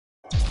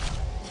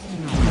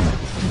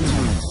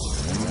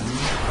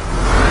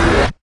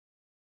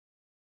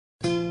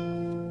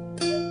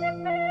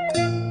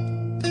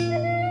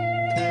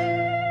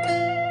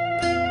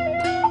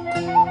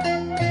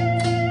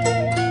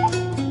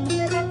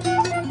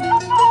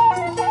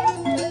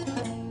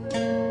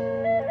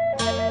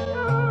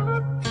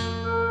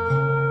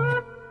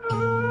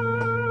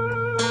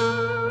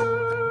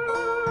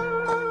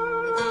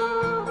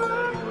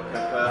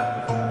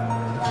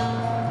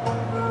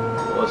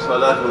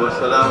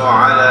والسلام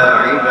على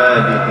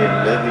عباده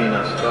الذين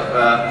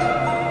اصطفى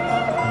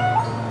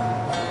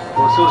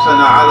خصوصا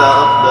على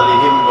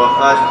أفضلهم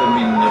وخاتم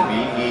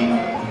النبيين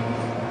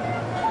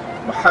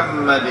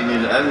محمد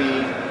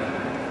الأمين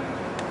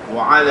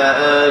وعلى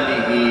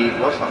آله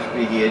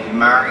وصحبه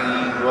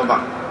أجمعين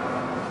وبعد.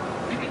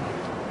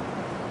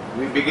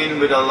 We begin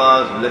with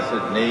Allah's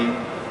blessed name.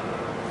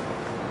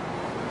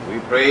 We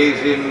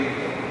praise Him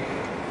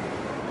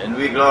and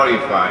we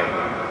glorify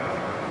Him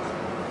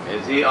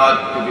as He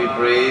ought to be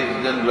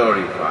praised and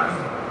glorified.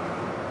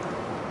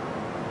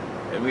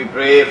 And we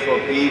pray for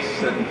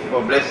peace and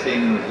for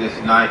blessings this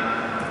night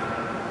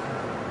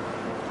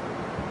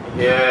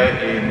here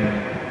in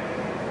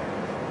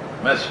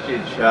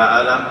Masjid Shah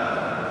Alam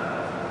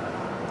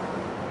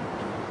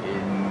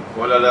in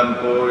Kuala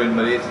Lumpur in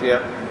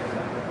Malaysia.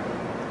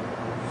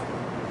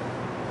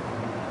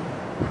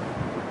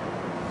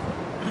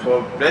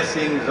 For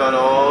blessings on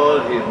all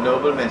His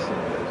noble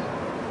messengers,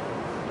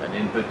 and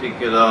in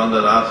particular on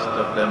the last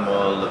of them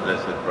all, the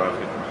blessed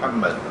Prophet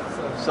Muhammad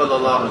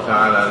sallallahu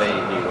ta'ala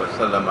alayhi wa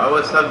sallam.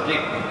 Our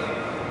subject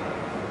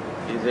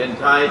is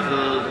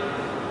entitled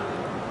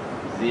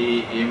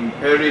The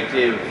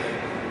Imperative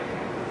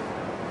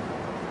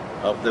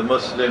of the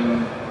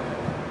Muslim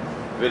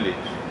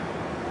Village.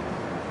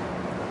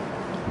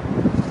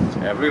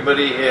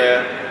 Everybody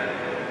here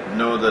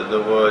know that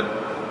the word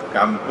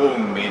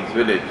kampung means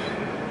village.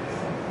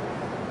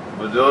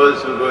 But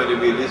those who are going to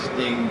be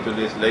listening to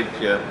this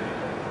lecture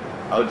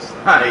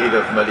outside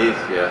of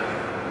Malaysia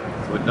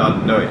would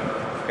not know it.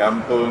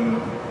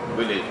 Kampung,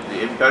 village,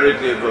 the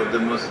imperative of the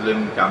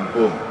Muslim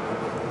kampung.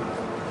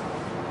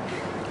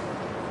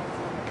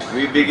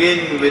 We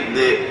begin with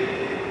the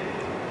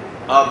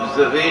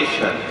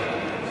observation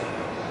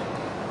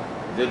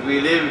that we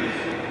live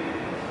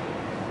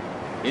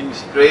in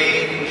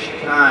strange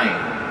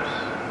times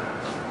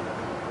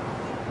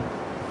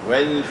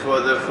when for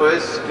the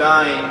first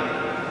time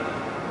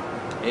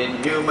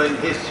in human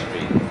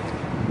history,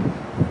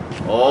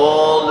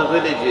 all the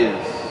villages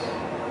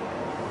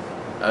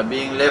are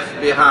being left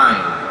behind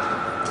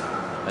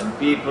and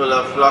people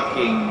are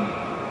flocking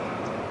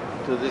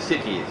to the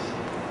cities.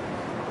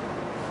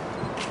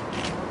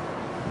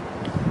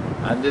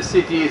 And the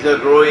cities are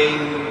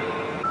growing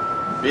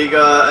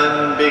bigger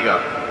and bigger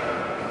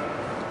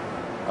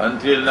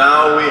until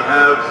now we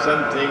have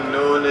something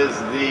known as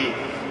the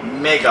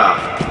mega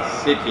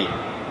city,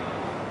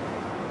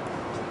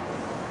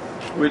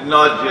 with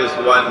not just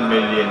 1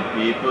 million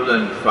people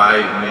and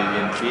 5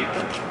 million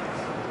people.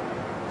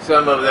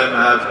 Some of them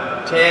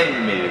have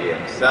 10 million,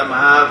 some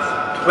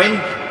have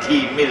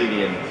 20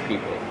 million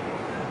people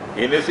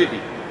in a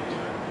city.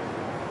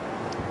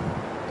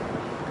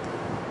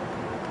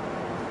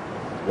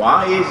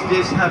 Why is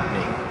this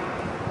happening?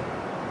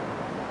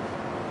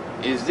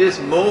 Is this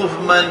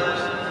movement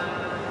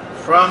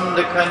from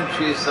the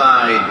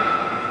countryside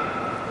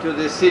to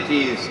the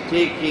cities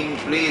taking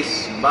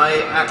place by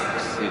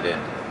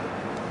accident?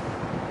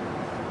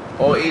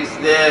 Or is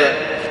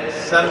there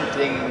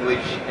something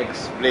which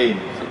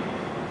explains it?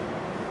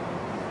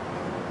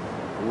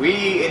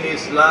 We in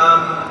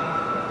Islam,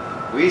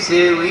 we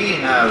say we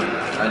have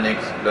an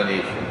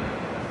explanation.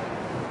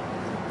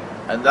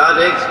 And that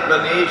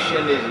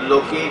explanation is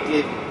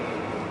located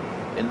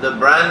in the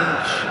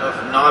branch of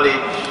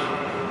knowledge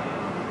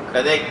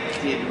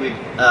connected with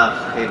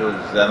Akhirul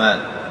Zaman.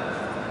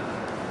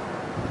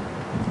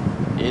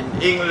 In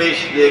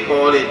English they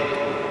call it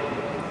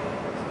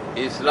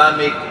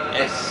Islamic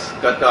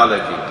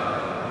eschatology.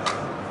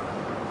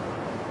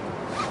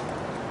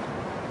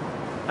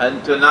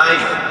 And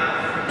tonight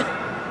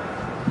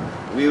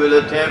we will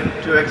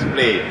attempt to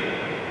explain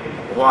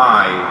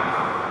why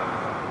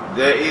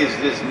there is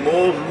this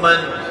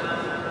movement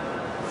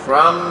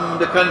from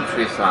the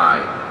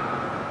countryside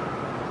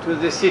to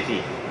the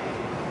city,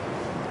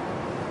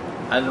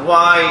 and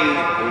why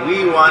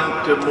we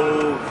want to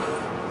move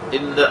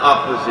in the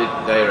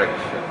opposite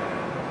direction.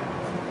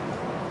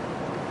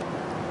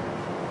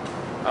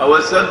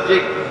 Our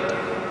subject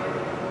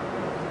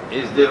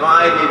is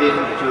divided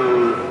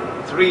into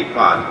 3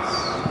 parts.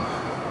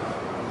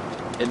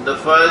 In the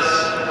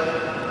first,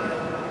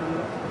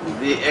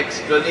 the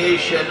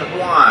explanation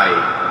why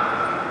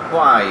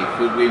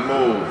should we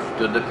move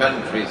to the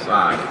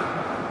countryside,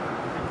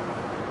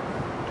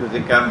 to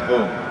the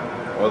kampung,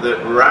 or the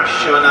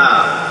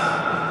rationale.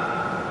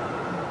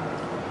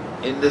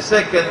 In the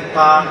second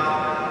part,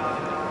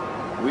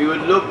 we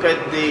will look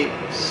at the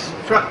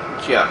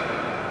structure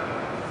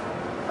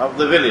of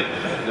the village,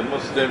 the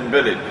Muslim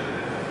village.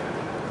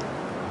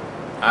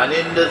 And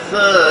in the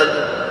third,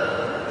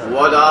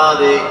 what are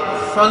the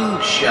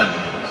functions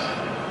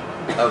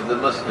of the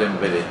Muslim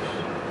village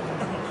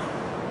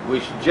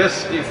which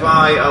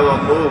justify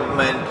our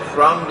movement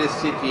from the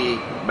city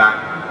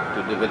back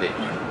to the village.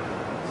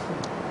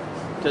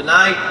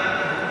 Tonight,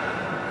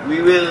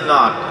 we will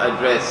not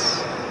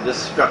address the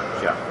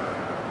structure.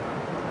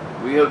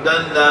 We have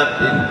done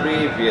that in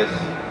previous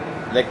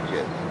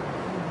lectures.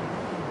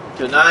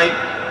 Tonight,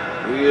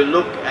 we will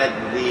look at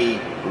the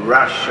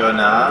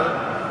rationale,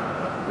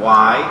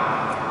 why,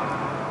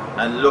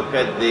 and look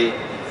at the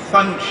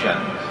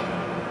functions.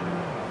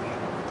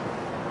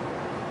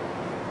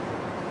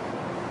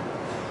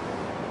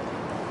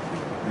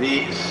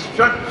 The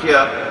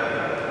structure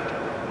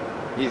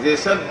is a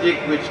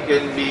subject which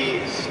can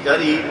be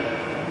studied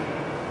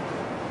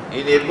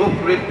in a book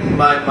written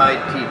by my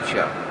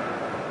teacher,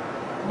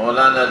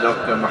 Maulana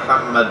Dr.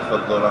 Muhammad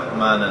Fadl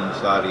Rahman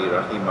Ansari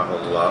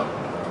Rahimahullah,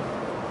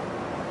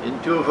 in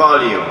 2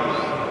 volumes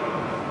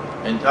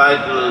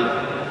entitled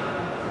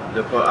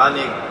The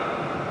Quranic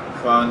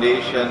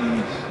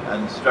Foundations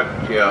and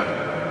Structure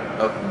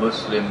of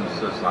Muslim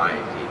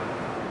Society.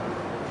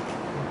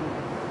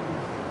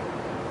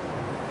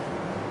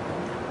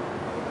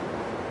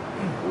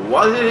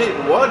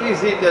 What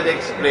is it that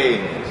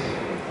explains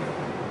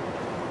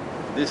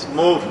this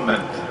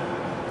movement?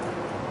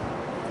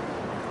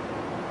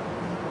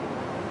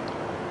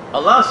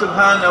 Allah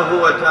subhanahu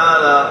wa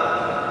ta'ala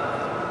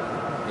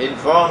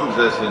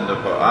informs us in the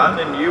Quran,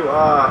 and you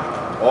are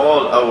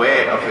all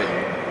aware of it,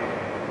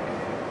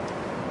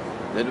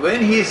 that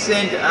when He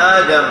sent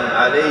Adam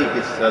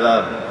alayhi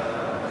salam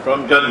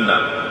from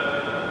Jannah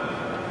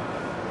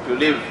to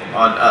live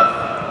on earth,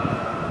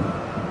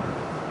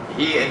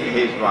 he and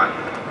his wife,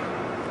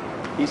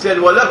 He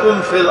said,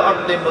 وَلَكُمْ فِي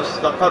الْأَرْضِ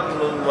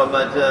مُسْتَقَرٌّ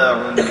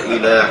وَمَتَاعٌ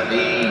إِلَى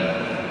حِينٍ,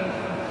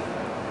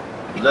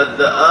 that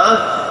the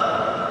earth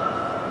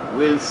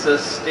will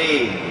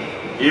sustain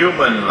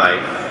human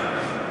life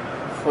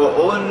for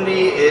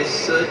only a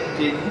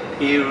certain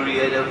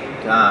period of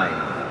time.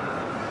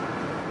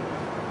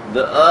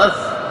 The earth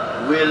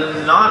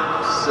will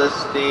not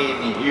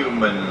sustain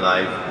human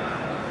life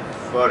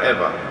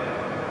forever.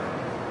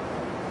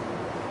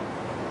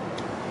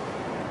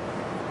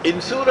 In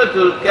Surah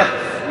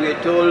Al-Kahf, we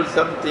are told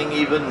something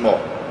even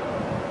more.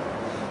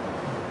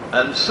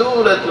 And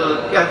Surah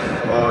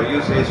Al-Kahf, or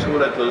you say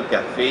Surah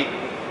Al-Kahfi,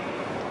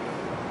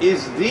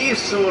 is the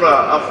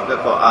surah of the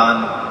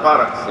Quran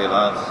par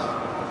excellence,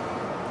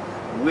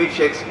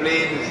 which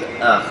explains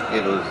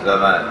Akhirul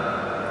Zaman,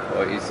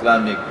 or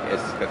Islamic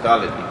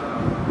eschatology.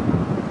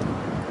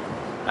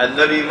 And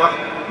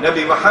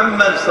Nabi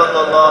Muhammad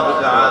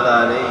sallallahu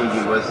ta'ala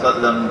alayhi wa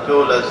sallam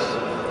told us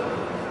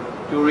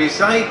to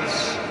recite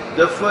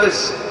the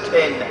first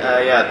 10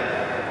 ayat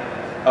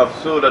of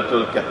Surah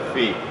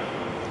Al-Kahfi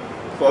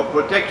for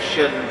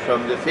protection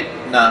from the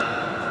fitna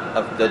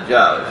of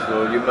dajjal.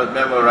 So you must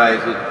memorize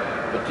it,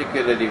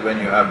 particularly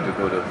when you have to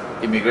go to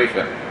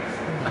immigration.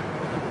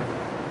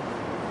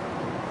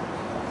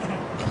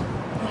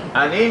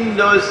 And in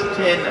those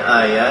 10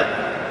 ayat,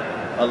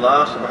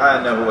 Allah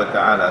subhanahu wa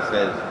ta'ala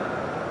says,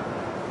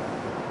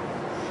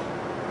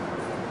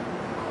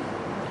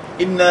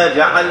 إِنَّا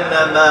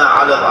جَعَلْنَا مَا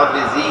عَلَى الْأَرْضِ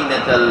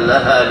زِينَةً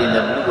لَهَا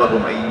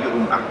لِنَبْلُوَهُمْ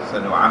أَيُّهُمْ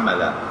أَحْسَنُ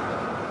عَمَلًا.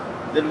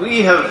 That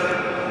we have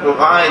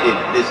provided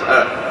this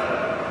earth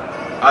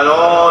and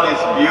all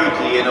its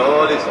beauty and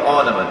all its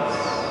ornaments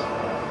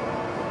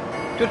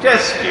to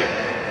test you,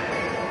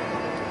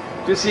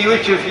 to see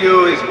which of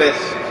you is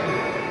best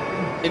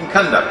in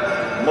conduct,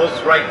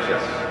 most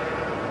righteous,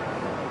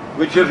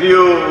 which of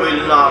you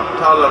will not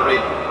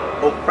tolerate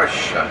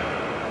oppression,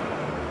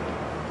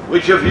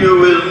 which of you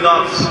will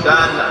not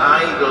stand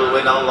idle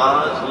when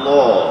Allah's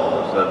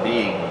laws are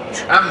being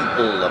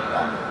trampled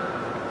upon,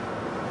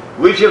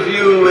 which of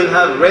you will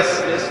have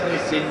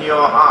restlessness in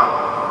your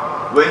heart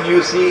when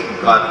you see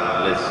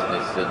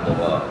godlessness in the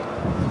world,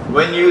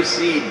 when you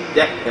see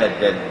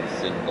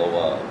decadence in the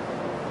world.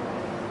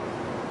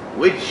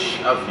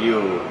 Which of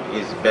you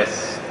is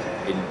best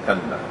in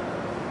conduct?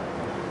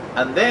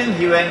 And then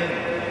he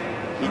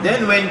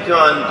then went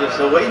on to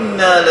say,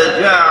 وَإِنَّا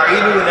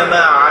لَجَاعِلُونَ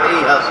مَا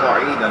عَلَيْهَا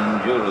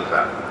صَعِيدًا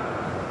جُرُزًا,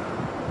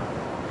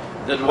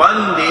 that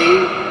one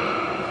day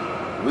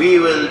we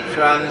will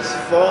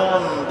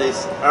transform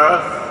this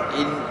earth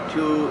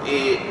into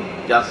a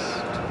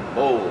dust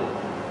bowl,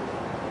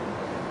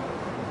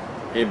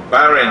 a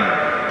barren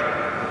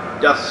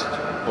dust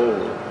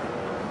bowl.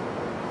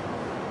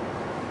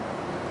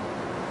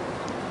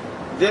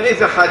 There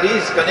is a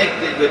hadith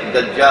connected with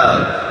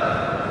Dajjal,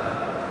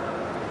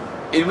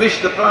 in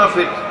which the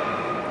Prophet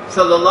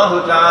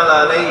sallallahu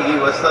ta'ala alayhi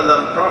wa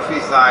sallam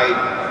prophesied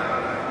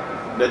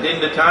that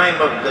in the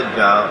time of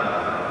Dajjal,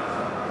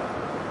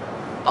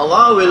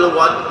 Allah will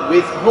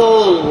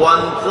withhold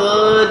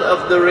 1/3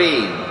 of the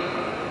rain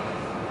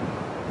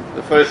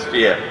the first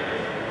year.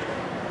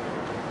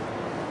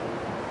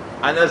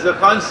 And as a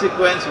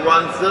consequence,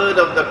 1/3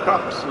 of the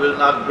crops will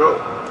not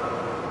grow.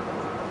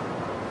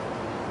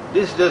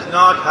 This does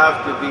not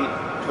have to be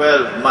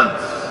 12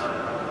 months.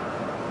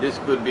 This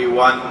could be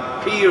one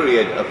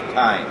period of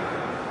time.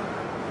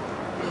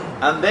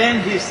 And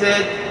then he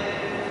said,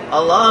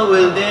 Allah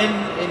will then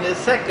in the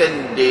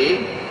second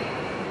year,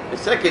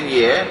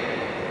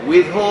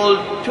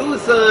 withhold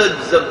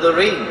 2/3 of the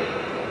rain.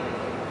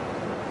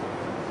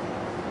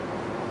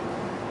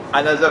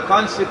 And as a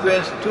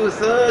consequence,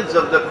 2/3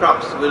 of the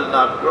crops will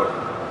not grow.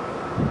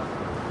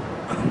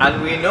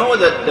 And we know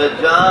that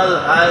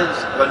Dajjal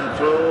has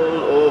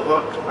control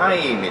over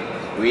climate.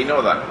 We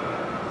know that.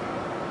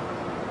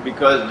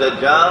 Because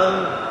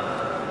Dajjal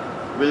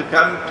will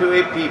come to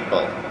a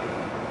people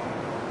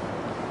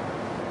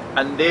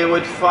and they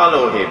would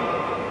follow him,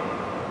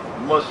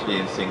 mostly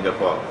in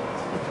Singapore,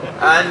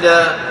 and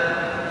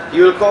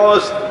he will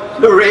cause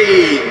the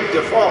rain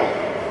to fall,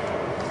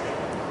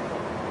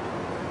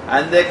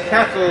 and the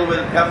cattle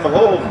will come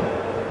home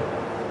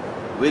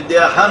with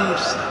their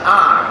humps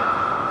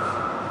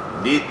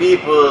hard. These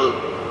people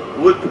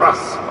would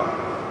prosper.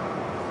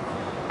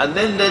 And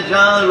then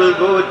Dajjal will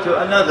go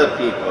to another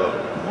people,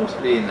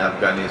 mostly in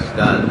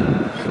Afghanistan,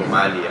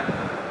 Somalia,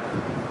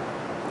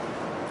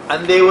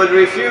 and they would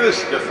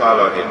refuse to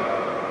follow him.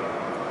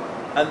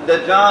 And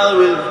Dajjal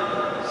will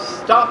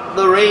stop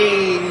the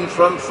rain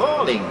from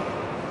falling,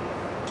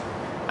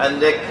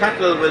 and the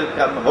cattle will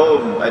come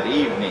home at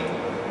evening,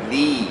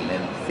 lean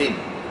and thin,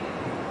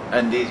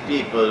 and these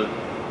people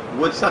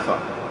would suffer.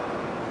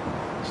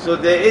 So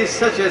there is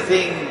such a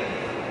thing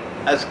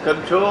as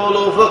control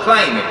over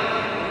climate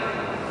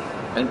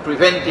and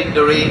preventing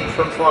the rain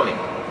from falling.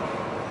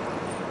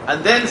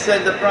 And then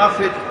said the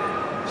Prophet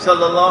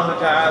sallallahu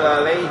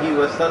ta'ala alayhi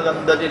wa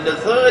sallam that in the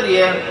third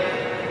year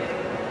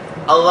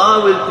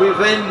Allah will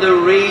prevent the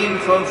rain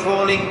from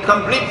falling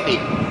completely.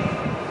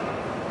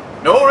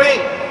 No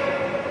rain.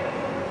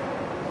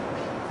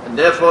 And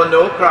therefore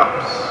no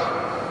crops.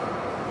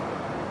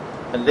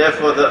 And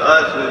therefore the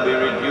earth will be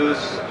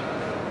reduced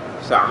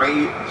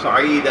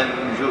sa'idan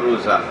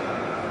juruza,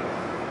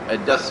 a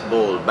dust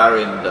bowl,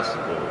 barren dust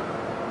bowl.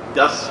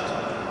 Dust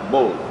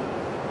bowl.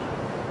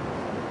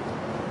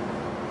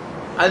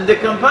 And the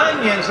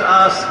companions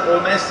asked, O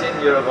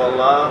Messenger of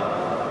Allah,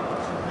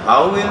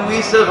 how will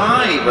we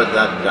survive at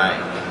that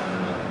time?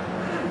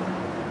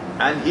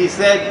 And he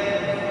said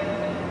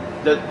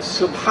that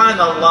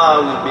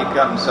Subhanallah will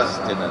become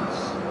sustenance,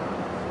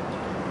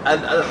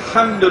 and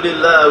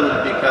Alhamdulillah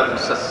will become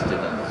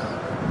sustenance,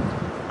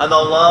 and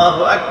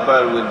Allahu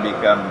Akbar will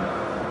become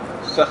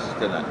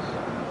sustenance.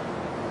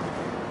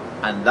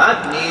 And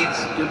that needs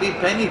to be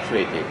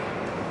penetrated.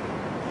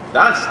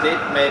 That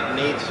statement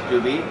needs to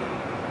be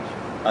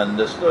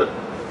understood.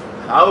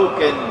 How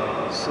can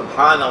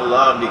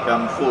Subhanallah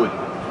become food?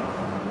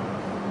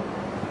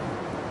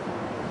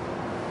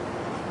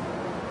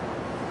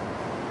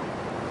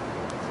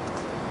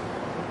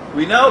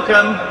 We now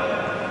come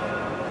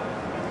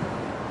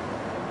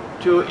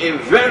to a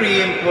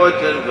very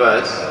important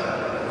verse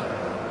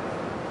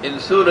in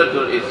Surah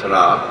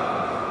Al-Isra,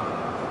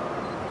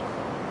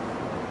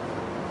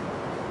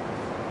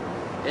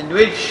 in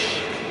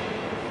which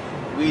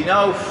we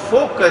now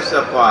focus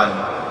upon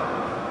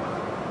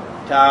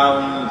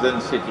towns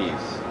and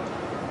cities.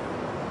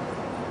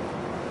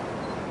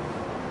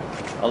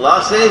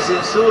 Allah says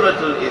in Surah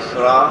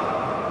Al-Isra,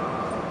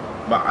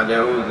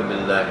 أعوذ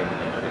بالله من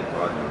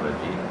الشيطان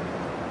الرجيم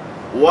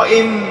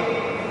وإن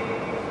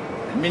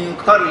من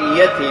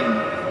قرية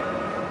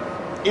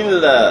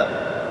إلا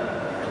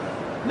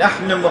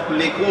نحن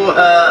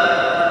مهلكوها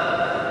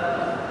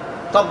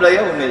قبل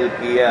يوم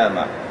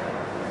القيامة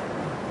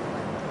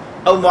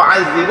أو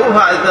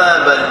معذبوها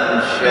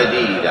عذابا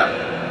شديدا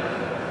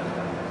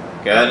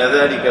كان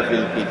ذلك في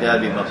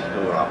الكتاب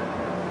مسطورا.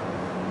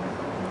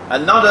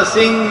 And not a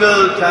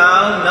single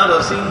town, not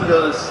a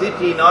single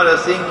city, not a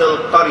single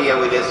qarya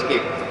will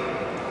escape,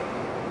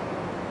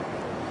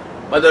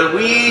 but that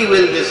we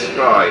will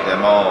destroy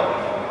them all.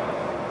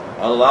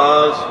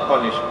 Allah's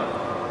punishment.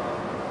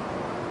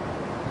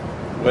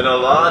 When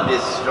Allah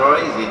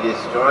destroys, He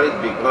destroys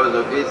because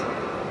of His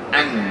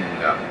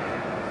anger.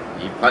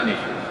 He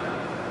punishes.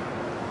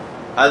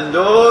 And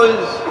those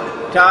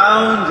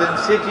towns and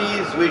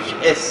cities which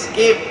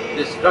escape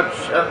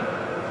destruction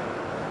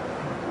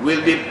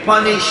will be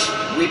punished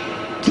with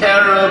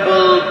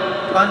terrible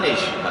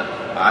punishment.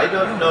 I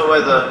don't know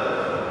whether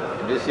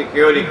the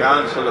Security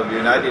Council of the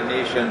United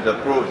Nations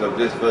approves of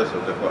this verse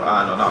of the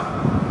Quran or not.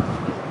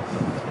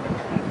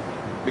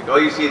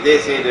 Because you see, they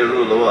say they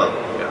rule the world.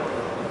 Yeah.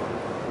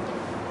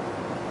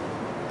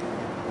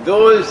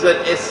 Those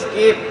that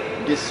escape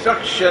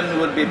destruction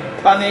will be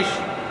punished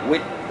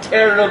with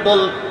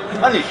terrible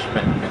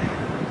punishment.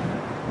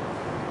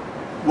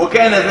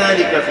 وَكَانَ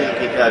ذَلِكَ فِي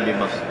الْكِتَابِ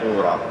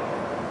مَسْطُورًا.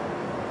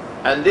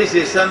 And this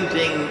is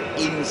something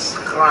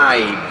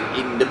inscribed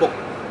in the book.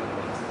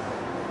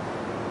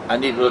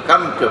 And it will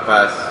come to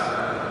pass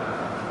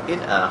in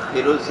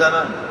Akhir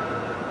Zaman.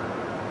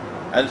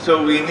 And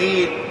so we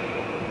need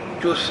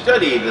to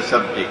study the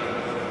subject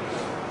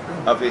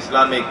of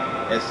Islamic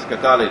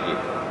eschatology.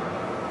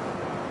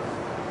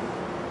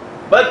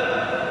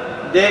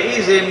 But there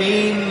is a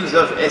means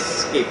of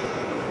escape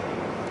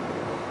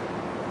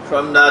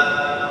from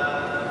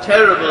that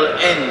terrible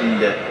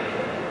end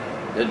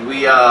that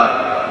we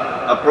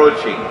are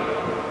approaching.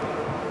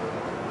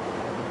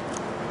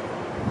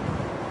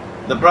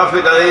 The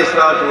Prophet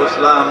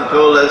ﷺ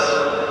told us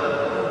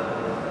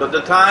that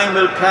the time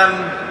will come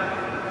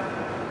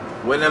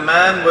when a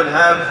man would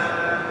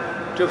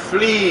have to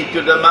flee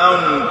to the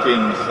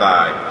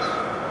mountainsides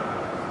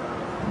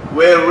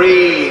where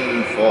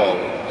rain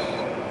falls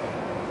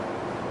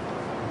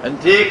and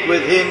take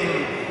with him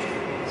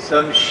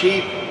some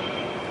sheep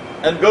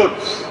and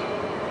goats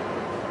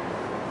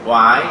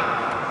Why?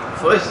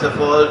 First of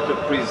all, to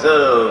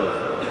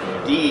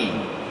preserve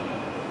deen.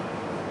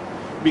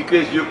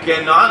 Because you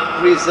cannot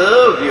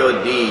preserve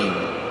your deen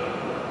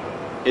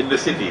in the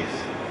cities.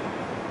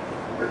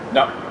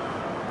 No.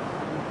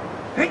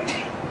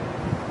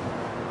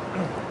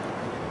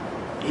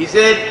 He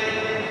said,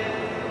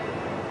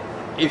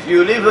 if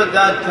you live at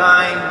that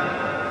time,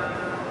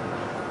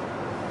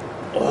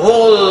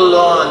 hold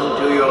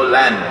on to your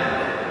land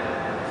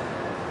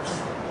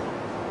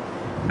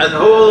and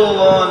hold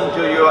on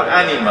to your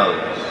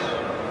animals.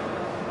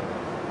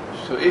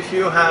 So if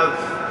you have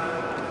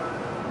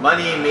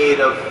money made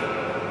of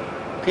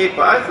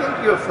paper, I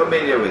think you're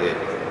familiar with it.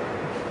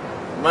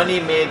 Money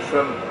made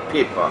from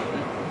paper.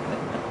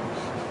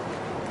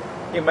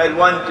 You might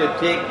want to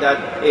take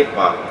that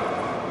paper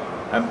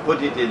and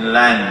put it in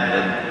land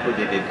and put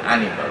it in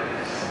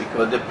animals,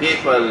 because the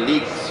paper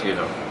leaks, you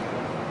know.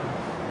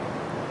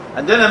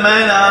 And then a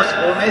man asked,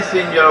 O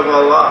Messenger of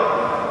Allah,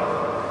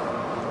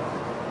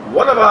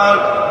 what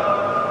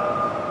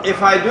about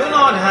if I do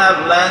not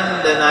have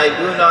land and I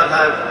do not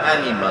have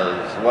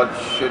animals, what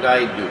should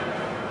I do?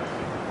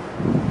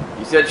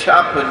 He said,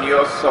 sharpen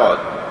your sword.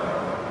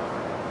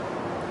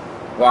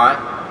 Why?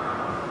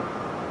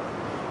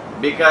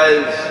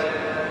 Because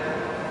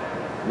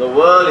the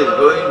world is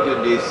going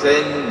to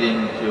descend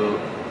into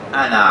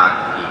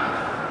anarchy.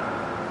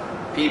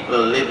 People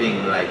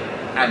living like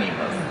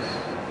animals.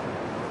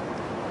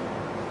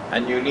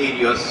 And you need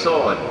your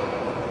sword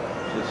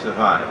to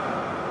survive.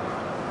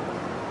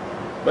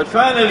 But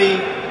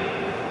finally,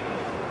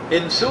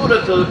 in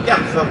Surah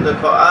Al-Kahf of the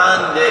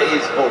Quran, there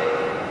is hope.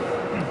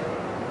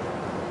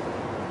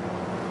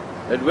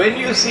 That when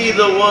you see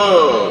the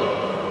world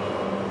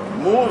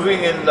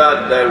moving in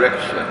that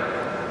direction,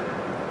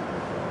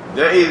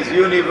 there is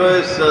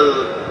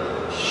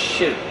universal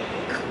shirk.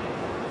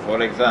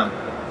 For example,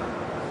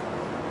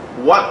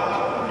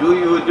 what do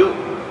you do?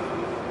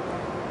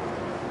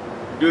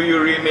 Do you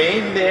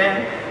remain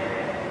there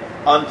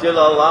until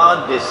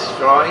Allah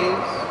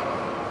destroys?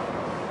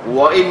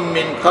 وَإِن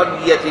مِّن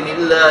قَرْيَةٍ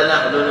إِلَّا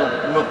نَحْنُ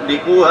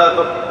مُهْلِكُوهَا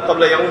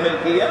قَبْلَ يَوْمِ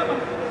الْقِيَامَةِ.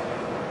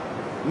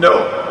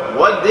 No,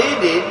 what they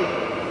did,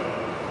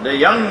 the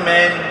young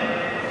men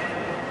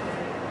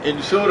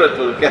in Surah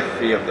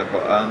Al-Kahf of the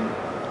Quran,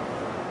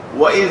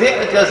 وَإِذِ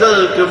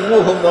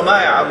اعْتَزَلْتُمُوهُمْ وَمَا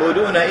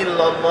يَعْبُدُونَ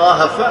إِلَّا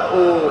اللَّهَ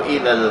فَأْوُوا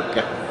إِلَى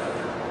الْكَهْفِ.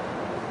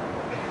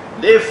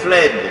 They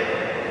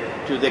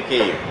fled to the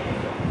cave.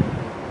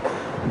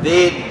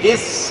 They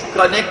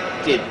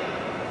disconnected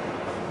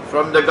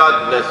from the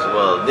godless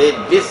world. They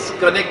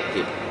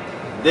disconnected.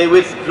 They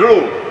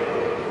withdrew.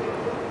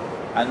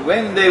 And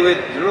when they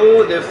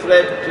withdrew, they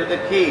fled to the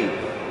cave.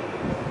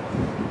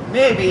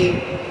 Maybe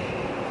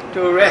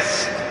to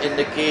rest in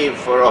the cave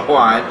for a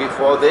while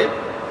before they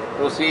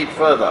proceed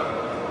further.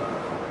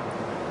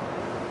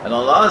 And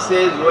Allah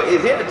says,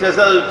 وَإِذِ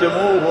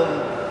اعْتَزَلْتُمُوهُمْ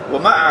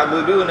وَمَا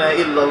عَبُدُونَ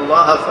إِلَّا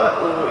اللَّهَ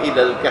فَأْوُوا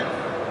إِلَى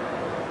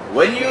الْكَهْفِ.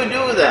 When you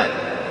do that,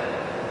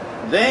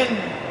 then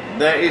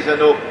there is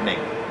an opening.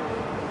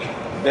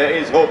 There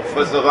is hope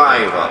for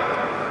survival.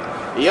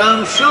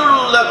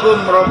 يَنْشُرْ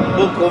لَكُمْ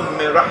رَبُّكُمْ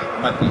مِنْ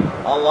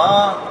رَحْمَتِهِ.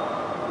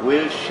 Allah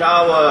will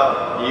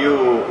shower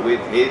you with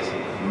His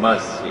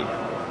mercy.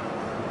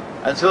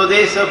 And so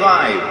they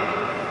survive,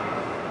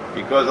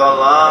 because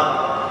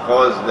Allah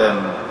caused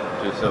them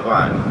to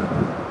survive.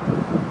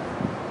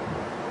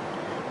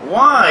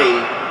 Why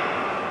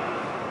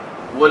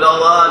would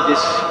Allah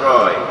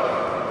destroy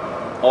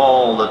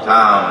all the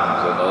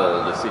towns and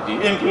all the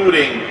cities,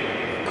 including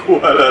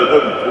Kuala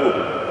Lumpur?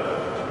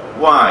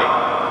 Why?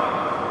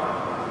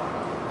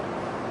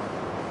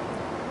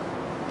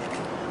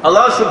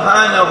 Allah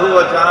subhanahu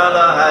wa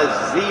ta'ala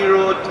has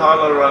zero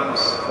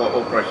tolerance for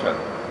oppression.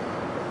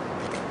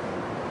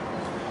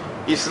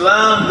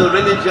 Islam, the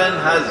religion,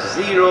 has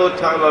zero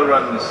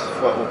tolerance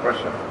for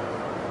oppression.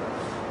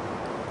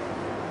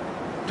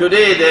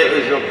 Today there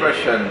is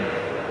oppression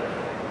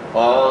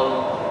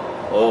all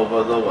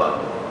over the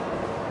world.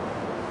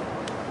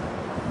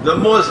 The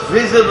most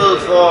visible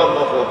form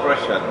of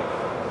oppression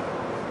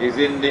is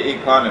in the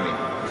economy,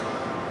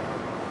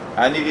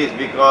 and it is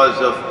because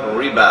of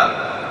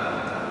riba.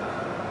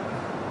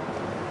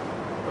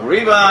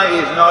 Riba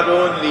is not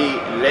only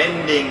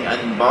lending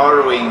and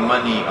borrowing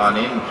money on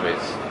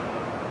interest,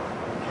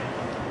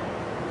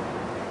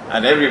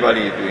 and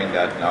everybody is doing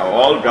that now.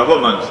 All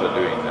governments are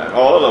doing that,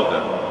 all of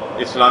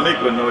them. Islamic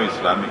or no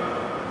Islamic.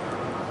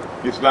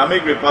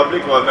 Islamic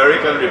Republic or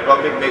American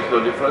Republic makes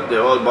no difference,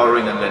 they're all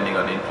borrowing and lending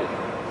on interest.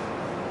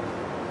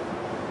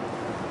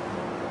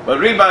 But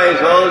riba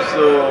is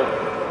also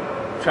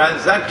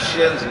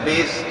transactions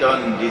based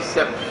on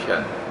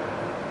deception,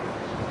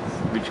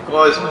 which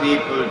cause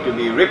people to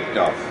be ripped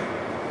off,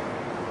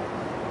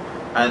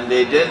 and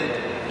they then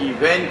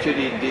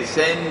eventually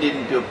descend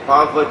into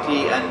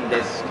poverty and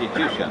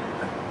destitution.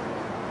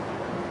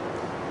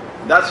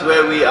 That's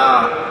where we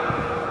are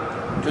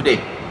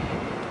today.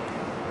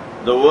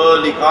 The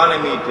world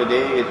economy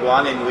today is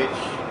one in which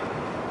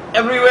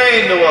everywhere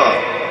in the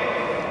world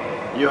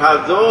you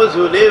have those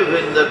who live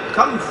in the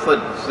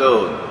comfort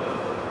zone,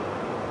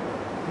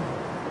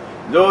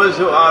 those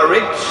who are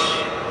rich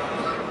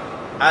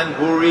and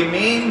who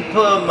remain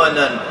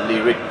permanently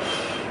rich.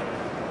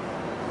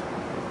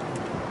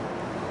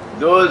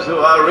 Those who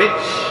are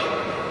rich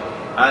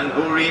and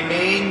who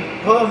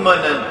remain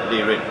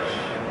permanently rich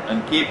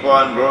and keep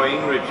on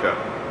growing richer.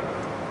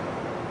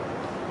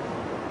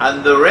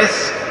 And the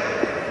rest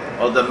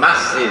of the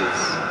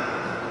masses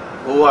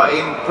who are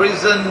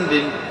imprisoned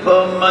in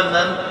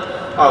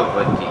permanent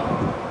poverty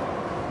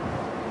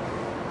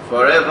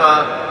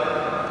forever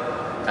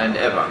and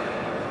ever,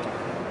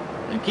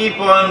 and keep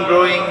on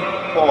growing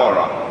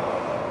poorer,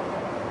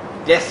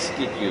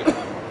 destitute,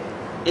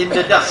 in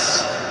the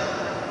dust.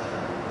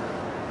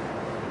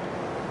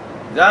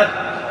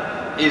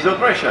 That is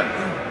oppression.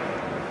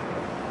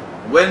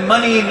 When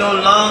money no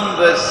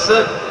longer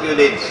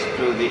circulates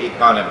through the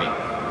economy,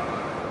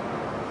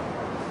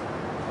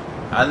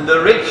 and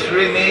the rich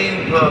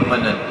remain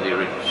permanently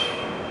rich,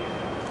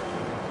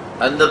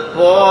 and the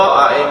poor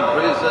are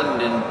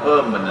imprisoned in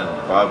permanent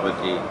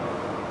poverty,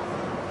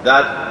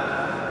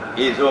 that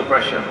is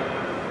oppression.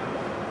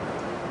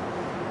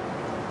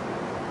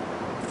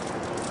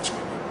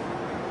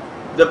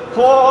 The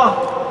poor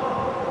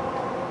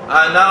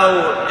are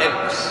now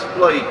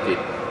exploited.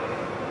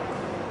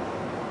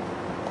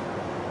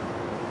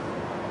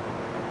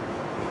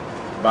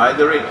 By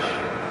the rich.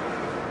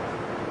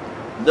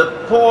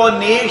 The poor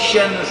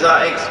nations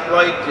are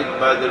exploited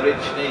by the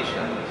rich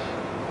nations.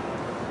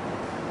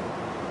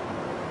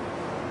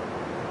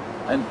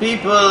 And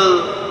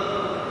people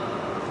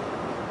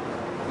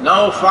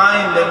now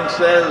find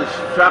themselves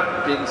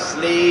trapped in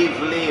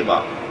slave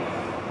labor,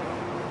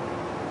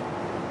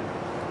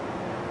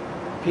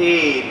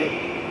 paid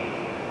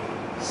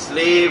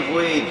slave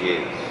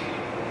wages.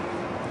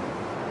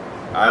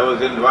 I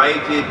was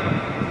invited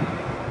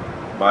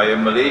by a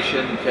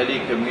Malaysian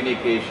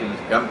telecommunications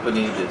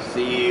company. The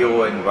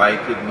CEO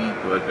invited me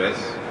to address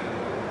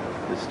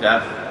the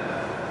staff.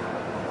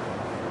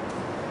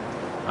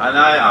 And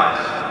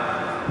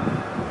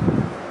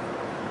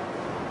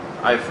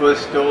I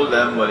first told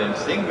them, well, in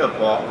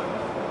Singapore,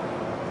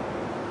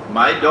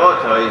 my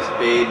daughter is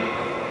paid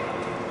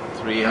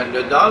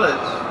 $300.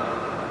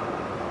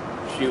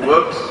 She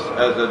works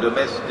as a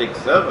domestic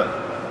servant.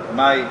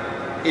 My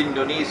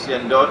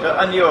Indonesian daughter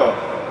and your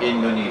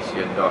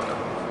Indonesian daughter.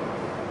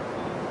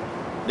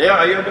 They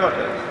are your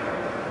daughters.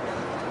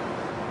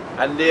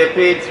 And they are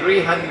paid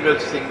 300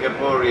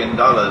 Singaporean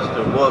dollars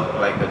to work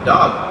like a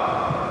dog.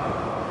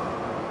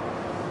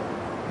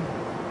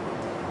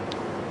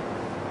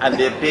 And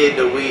they pay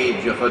the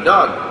wage of a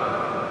dog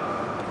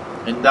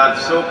in that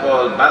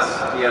so-called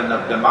bastion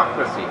of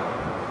democracy,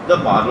 the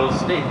model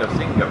state of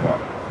Singapore.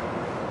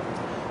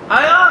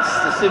 I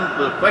asked a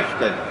simple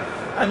question,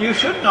 and you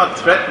should not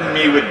threaten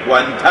me with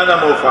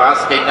Guantanamo for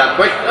asking that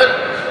question.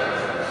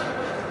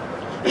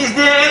 Is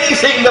there any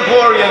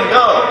Singaporean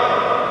girl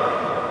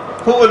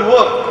who would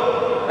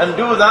work and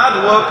do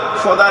that work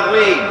for that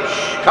wage?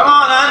 Come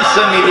on,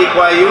 answer me, Lee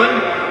Kuan Yew.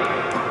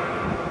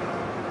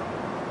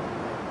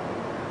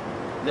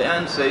 The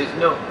answer is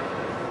no.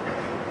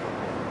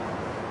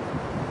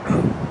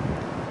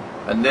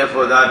 And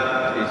therefore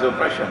that is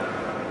oppression.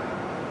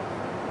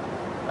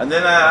 And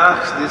then I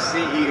asked the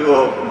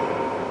CEO,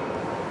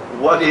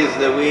 what is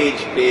the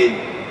wage paid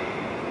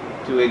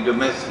to a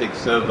domestic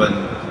servant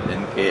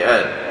in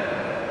KL?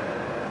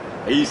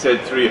 He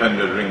said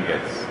 300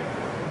 ringgits.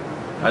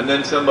 And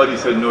then somebody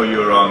said, no,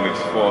 you're wrong,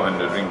 it's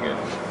 400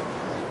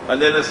 ringgits.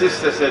 And then a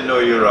sister said, no,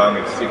 you're wrong,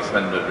 it's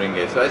 600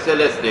 ringgits. So I said,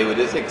 let's stay with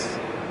the 6.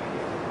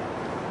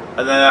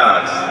 And then I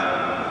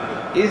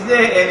asked, is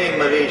there any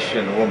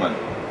Malaysian woman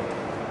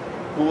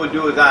who would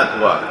do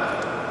that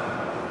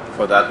work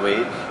for that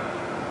wage?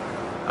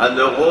 And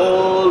the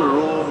whole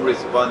room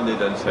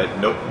responded and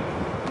said, no.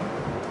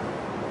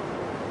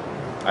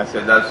 I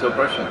said, that's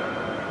oppression.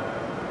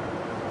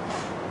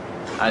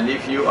 And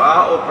if you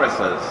are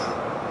oppressors,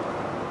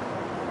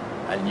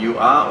 and you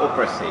are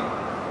oppressing,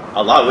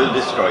 Allah will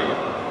destroy you.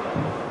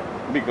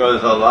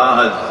 Because Allah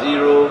has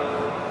zero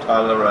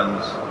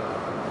tolerance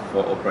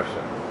for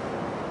oppression.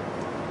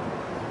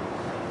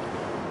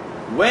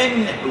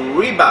 When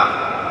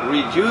riba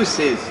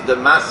reduces the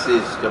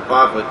masses to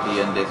poverty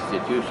and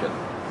destitution,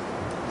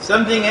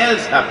 something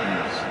else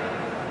happens.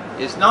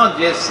 It's not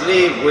just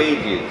slave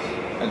wages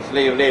and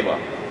slave labor,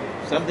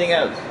 something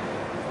else.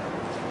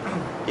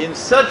 In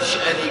such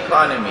an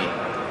economy,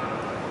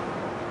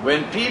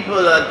 when people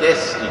are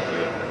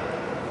destitute,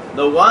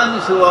 the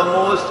ones who are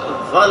most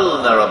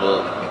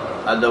vulnerable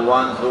are the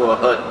ones who are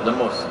hurt the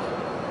most.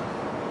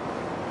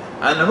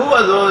 And who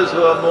are those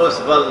who are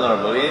most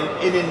vulnerable?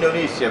 In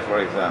Indonesia, for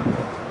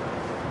example.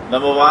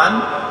 Number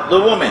one, the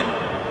women.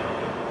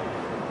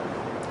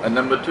 And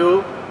number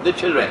two, the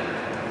children.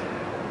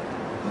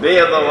 They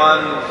are the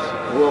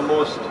ones who are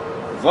most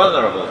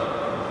vulnerable,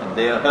 and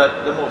they are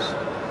hurt the most.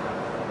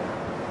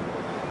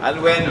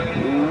 And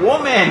when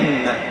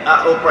women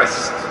are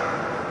oppressed,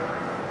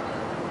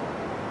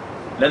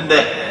 then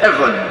the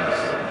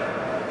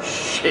heavens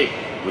shake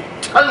with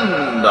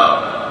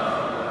thunder.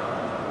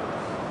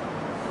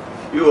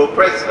 You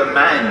oppress a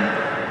man,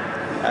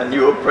 and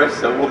you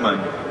oppress a woman,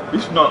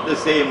 it's not the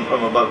same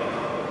from above.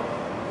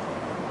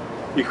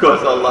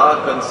 Because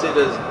Allah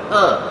considers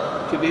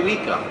her to be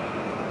weaker.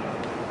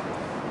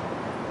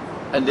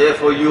 And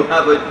therefore you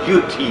have a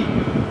duty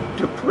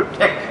to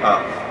protect her,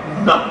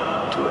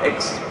 not to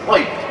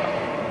exploit her.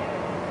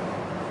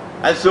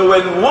 And so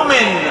when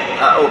women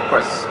are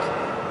oppressed,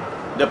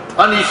 the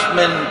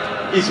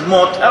punishment is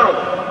more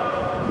terrible.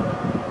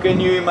 Can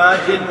you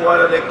imagine what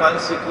are the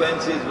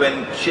consequences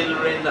when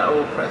children are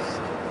oppressed?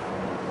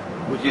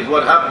 Which is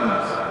what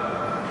happens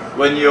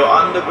when you're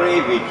on the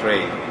gravy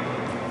train,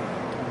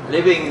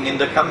 living in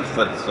the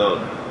comfort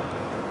zone,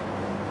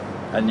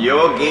 and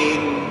your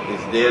gain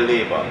is their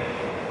labor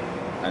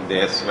and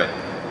their sweat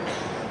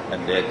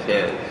and their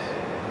tears.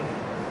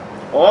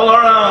 All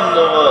around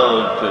the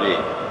world today,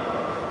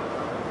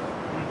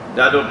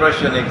 that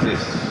oppression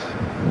exists,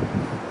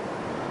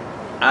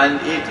 and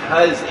it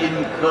has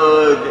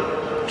incurred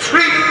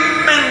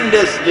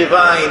tremendous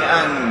divine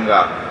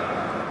anger.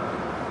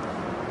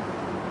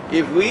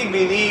 If we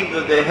believe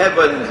that the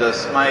heavens are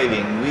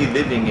smiling, we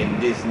living in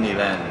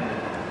Disneyland.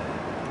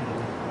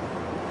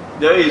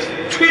 There is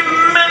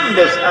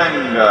tremendous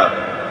anger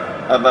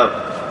above.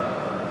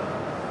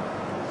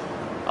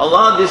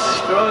 Allah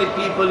destroyed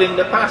people in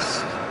the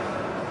past.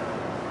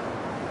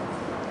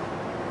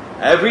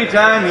 Every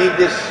time He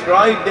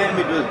destroyed them,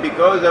 it was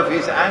because of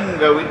His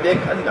anger with their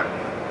conduct.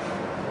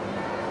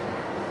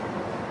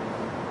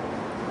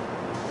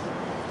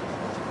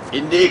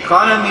 In the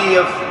economy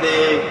of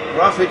the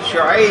Prophet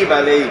Shu'aib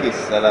alayhi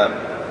salam,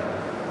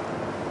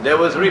 there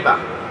was riba.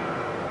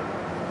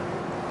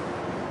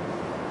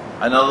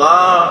 And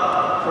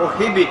Allah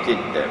prohibited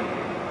them.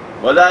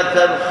 وَلَا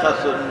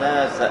تَبْخَسُوا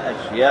النَّاسَ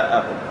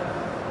أَشْيَاءَهُمْ.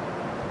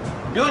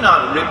 Do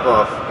not rip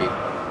off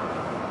people.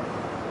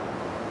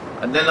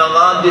 And then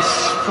Allah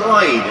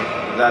destroyed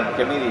that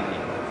community.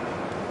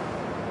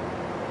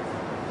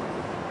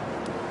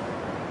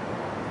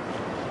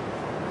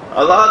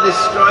 Allah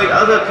destroyed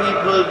other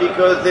people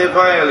because they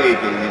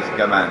violated His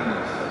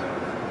commands.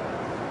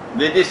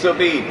 They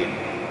disobeyed Him.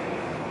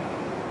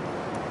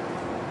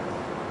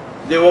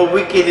 They were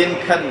wicked in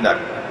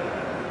conduct.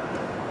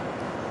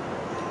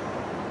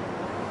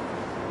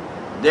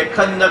 Their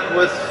conduct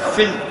was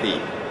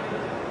filthy.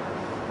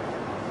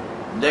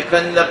 Their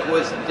conduct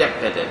was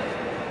decadent.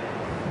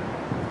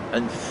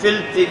 And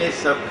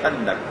filthiness of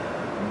conduct,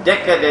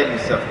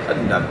 decadence of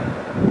conduct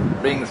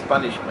brings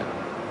punishment.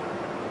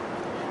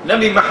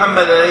 Nabi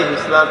Muhammad alayhi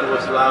salatu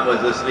wasalam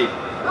was asleep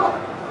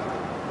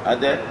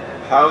at the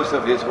house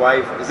of his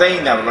wife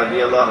Zainab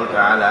radiallahu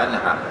ta'ala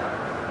anha,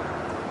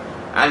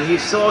 and he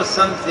saw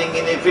something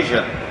in a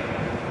vision,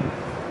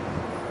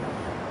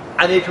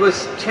 and it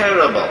was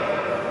terrible,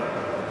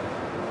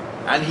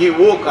 and he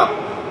woke up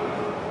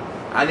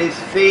and his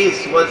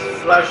face was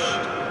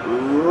flushed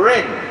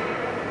red.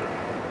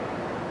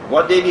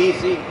 What did he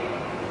see?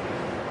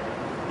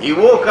 He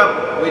woke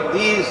up with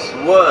these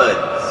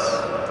words: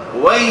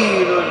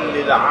 وَيْلٌ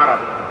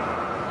لِلْعَرَبِ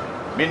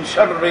مِنْ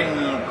شَرٍّ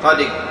قَدِ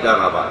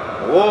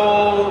اقْتَرَبَ.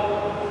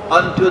 Woe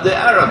unto the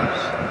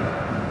Arabs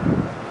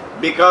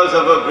because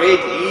of a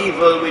great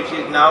evil which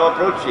is now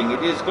approaching.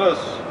 It is close.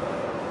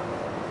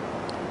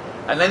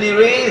 And then he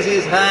raised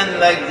his hand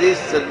like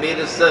this and made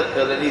a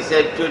circle, and he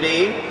said,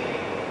 today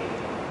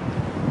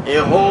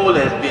a hole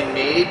has been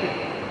made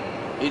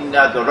in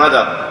that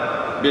rudder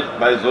built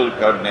by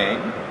Zulkarnain,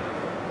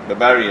 the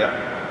barrier.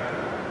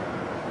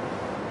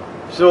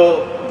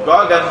 So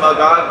Gog and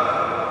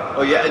Magog,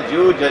 or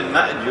Ya'juj and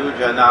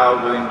Ma'juj, are now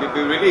going to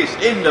be released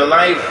in the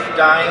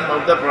lifetime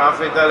of the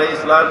Prophet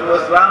ﷺ,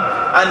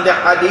 and the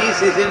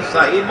hadith is in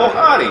Sahih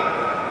Bukhari.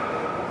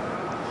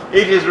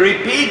 It is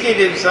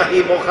repeated in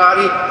Sahih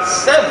Bukhari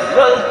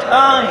several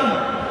times.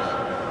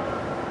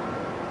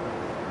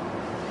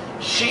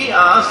 She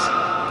asked,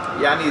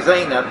 Yani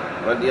Zainab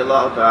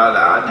radiallahu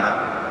ta'ala anha,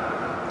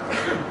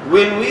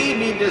 will we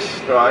be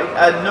destroyed,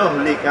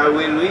 an-nuhlika,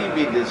 will we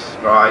be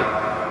destroyed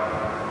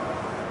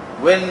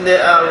when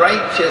there are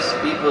righteous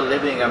people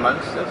living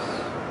amongst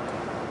us?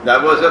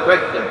 That was a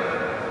question.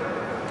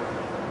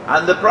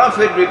 And the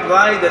Prophet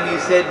replied and he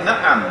said,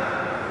 Na'am,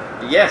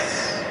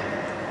 yes,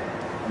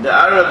 the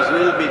Arabs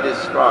will be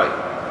destroyed.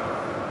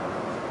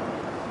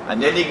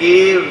 And then he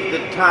gave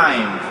the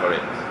time for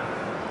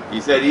it.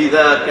 He said,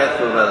 إِذَا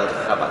كَثُرَ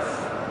الْخَبَثِ.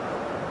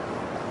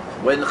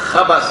 When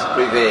khabas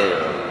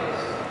prevails,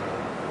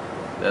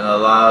 then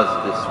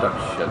Allah's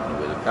destruction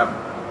will come.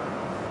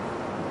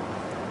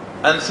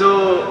 And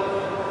so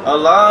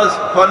Allah's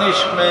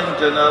punishment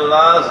and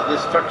Allah's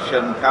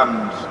destruction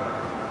comes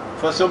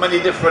for so many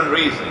different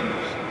reasons.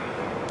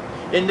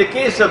 In the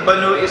case of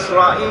Banu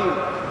Israel,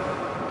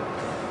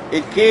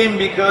 it came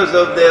because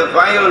of their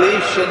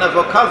violation of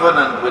a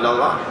covenant with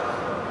Allah.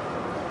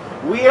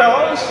 We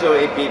are also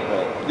a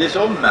people, this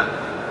ummah.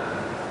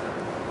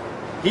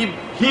 He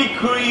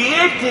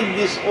created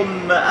this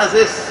ummah as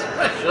a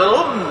special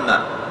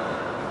ummah.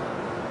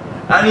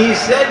 And He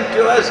said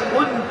to us,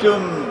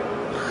 كُنْتُمْ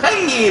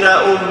خَيْرَ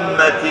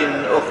أُمَّةٍ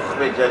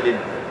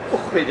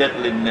أُخْرِجَتْ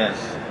لِلنَّاسِ.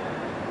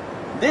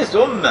 This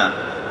ummah,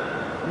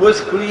 was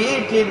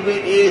created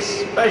with a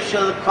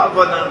special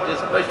covenant, a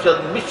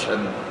special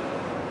mission.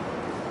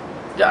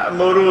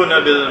 تَأْمُرُونَ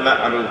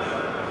بِالْمَعْرُوفِ.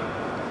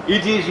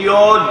 It is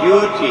your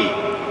duty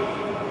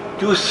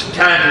to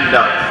stand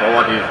up for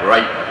what is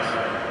right.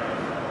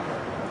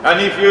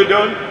 And if you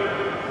don't,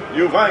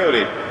 you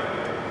violate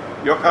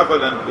your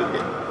covenant with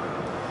him.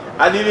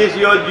 And it is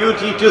your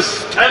duty to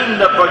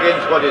stand up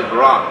against what is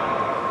wrong,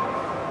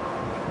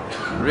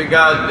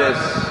 regardless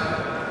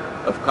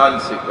of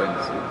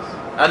consequences.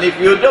 And if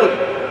you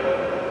don't,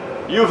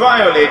 you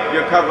violate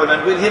your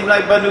covenant with him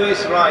like Banu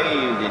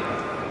Israel did.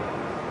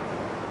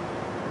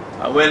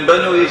 And when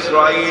Banu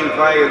Israel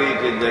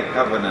violated their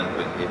covenant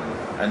with him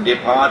and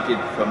departed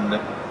from the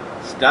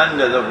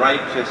standard of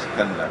righteous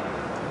conduct,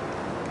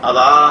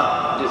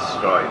 Allah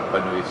destroyed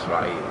Banu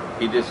Israel.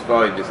 He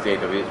destroyed the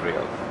state of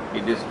Israel.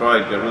 He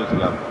destroyed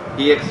Jerusalem.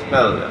 He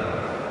expelled them.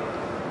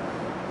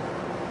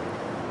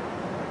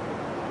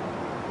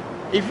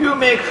 If you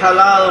make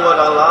halal what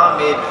Allah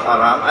made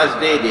haram, as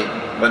they did,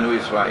 Banu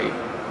Israel,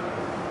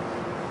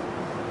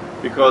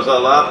 because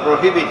Allah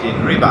prohibited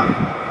riba.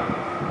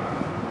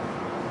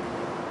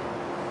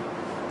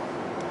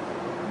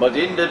 But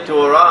in the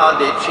Torah,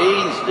 they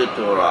changed the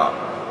Torah.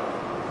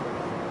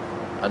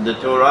 And the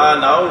Torah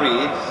now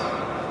reads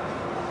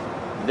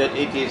that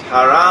it is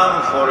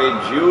haram for a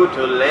Jew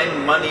to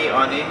lend money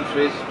on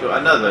interest to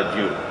another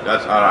Jew.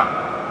 That's haram.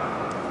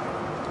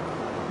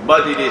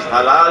 But it is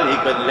halal, he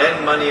can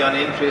lend money on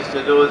interest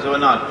to those who are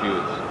not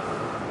Jews.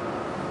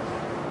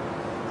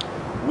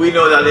 We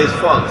know that is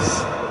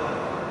false.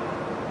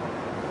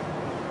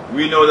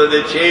 We know that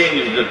they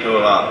changed the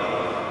Torah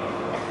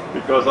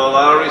because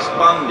Allah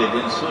responded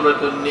in Surah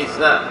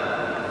An-Nisa,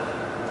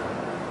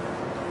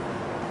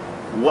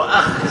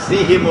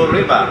 وَأَخْذِهِمُ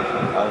الرِّبَى.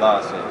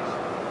 Allah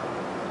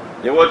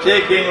says, they were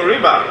taking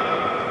riba,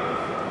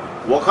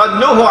 وَقَدْ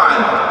نُهُوا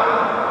عَنْهُ,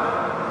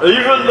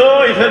 even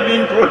though it had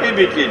been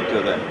prohibited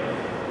to them.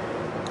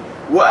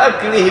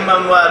 وَأَكْلِهِمْ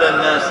أَمْوَالَ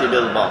النَّاسِ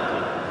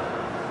بِالْبَاطِلِ,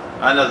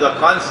 and as a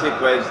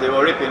consequence they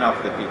were ripping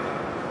off the people.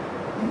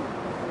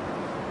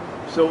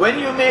 So when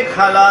you make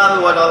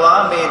halal what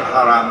Allah made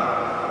haram,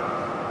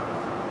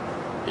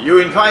 you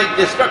invite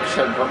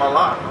destruction from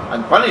Allah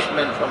and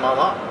punishment from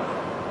Allah.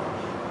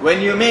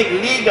 When you make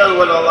legal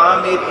what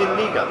Allah made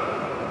illegal,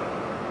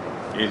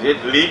 is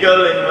it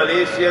legal in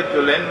Malaysia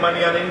to lend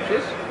money on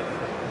interest?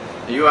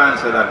 You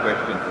answer that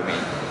question for me.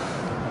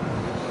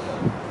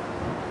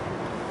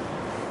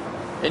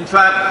 In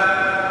fact,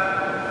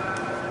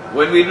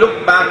 when we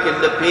look back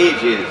in the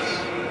pages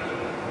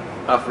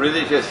of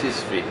religious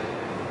history,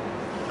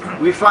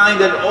 we find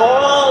that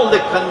all the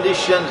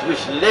conditions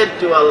which led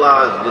to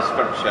Allah's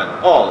destruction,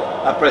 all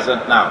are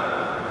present now.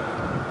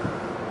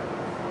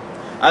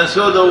 And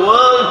so the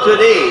world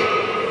today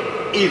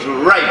is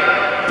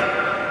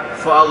ripe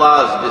for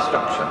Allah's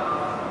destruction.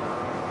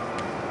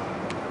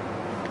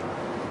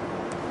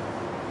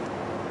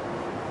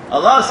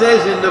 Allah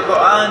says in the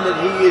Quran that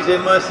He is a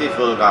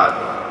merciful God.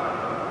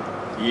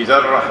 He is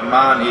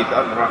Ar-Rahman, He is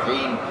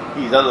Ar-Rahim,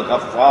 He is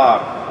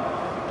Al-Ghaffar.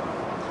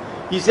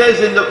 He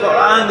says in the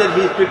Quran that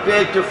He is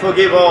prepared to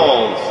forgive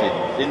all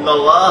sins. Inna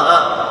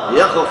Allah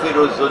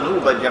yaghfiru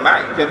dhunuba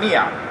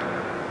jami'a.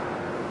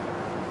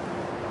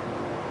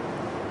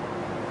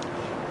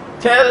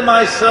 Tell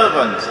my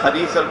servants,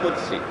 Hadith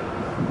al-Qudsi,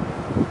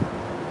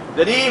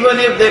 that even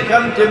if they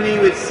come to me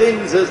with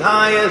sins as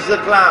high as the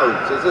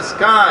clouds, as the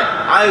sky,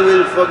 I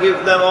will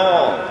forgive them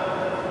all.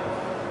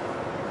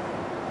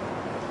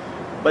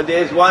 But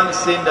there is one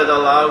sin that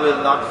Allah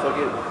will not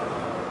forgive.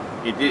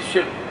 It is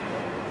shirk.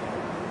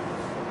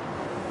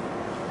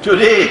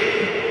 Today,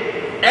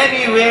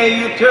 anywhere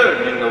you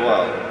turn in the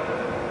world,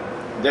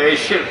 there is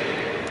shirk.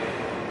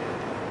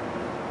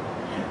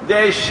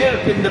 There is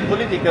shirk in the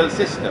political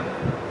system.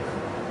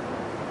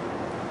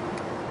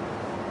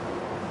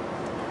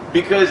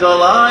 Because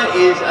Allah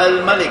is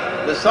Al-Malik,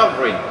 the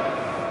sovereign.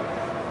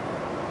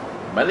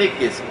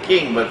 Malik is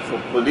king, but for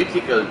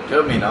political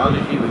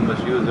terminology we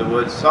must use the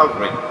word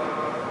sovereign.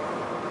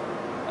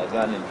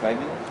 Azhar in 5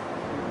 minutes?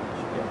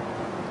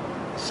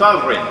 Yeah.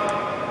 Sovereign.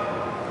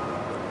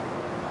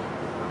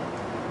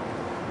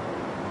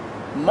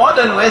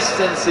 Modern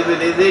Western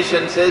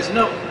civilization says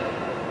no.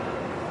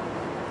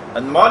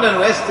 And modern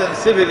Western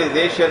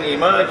civilization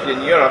emerged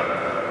in Europe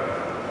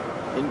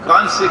in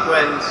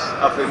consequence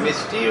of a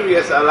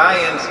mysterious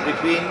alliance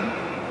between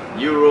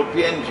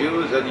European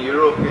Jews and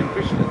European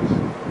Christians.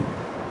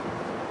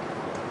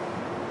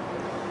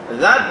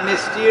 That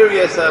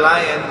mysterious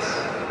alliance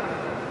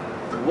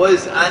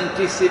was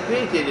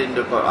anticipated in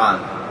the Quran.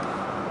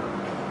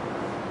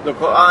 The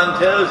Quran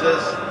tells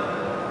us,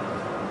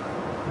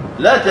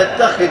 لا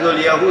تتخذوا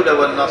اليهود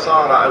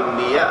والنصارى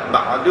أولياء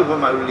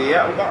بعضهم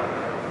أولياء بعض,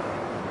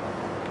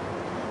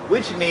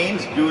 which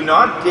means do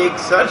not take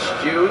such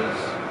Jews,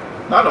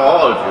 not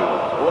all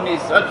Jews, only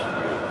such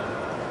Jews,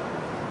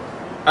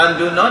 and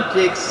do not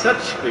take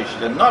such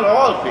Christians, not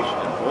all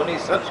Christians, only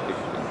such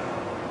Christians,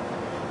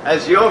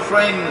 as your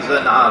friends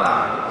and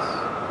allies.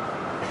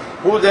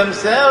 who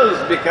themselves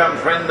become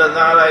friends and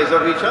allies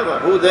of each other,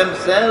 who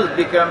themselves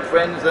become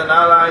friends and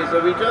allies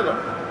of each other.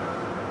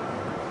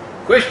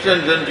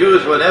 Christians and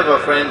Jews were never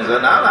friends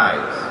and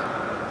allies.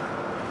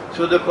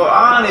 So the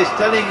Quran is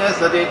telling us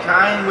that a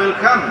time will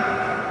come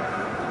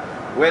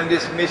when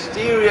this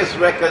mysterious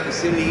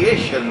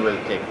reconciliation will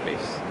take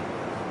place,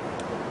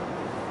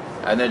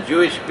 and a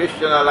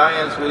Jewish-Christian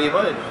alliance will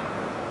emerge.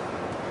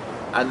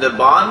 And the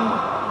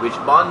bond which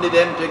bonded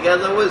them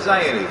together was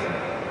Zionism.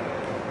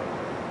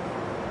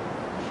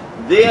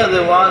 They are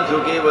the ones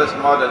who gave us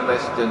modern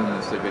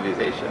Western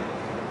civilization.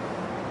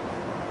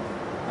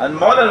 And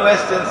modern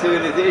Western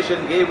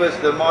civilization gave us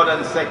the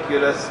modern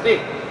secular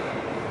state.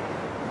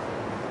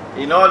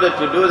 In order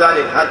to do that,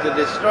 it had to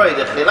destroy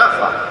the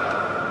Khilafah,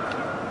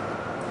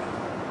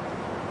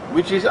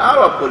 which is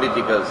our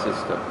political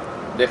system,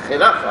 the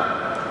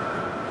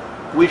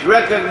Khilafah, which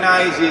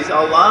recognizes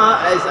Allah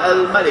as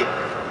Al-Malik.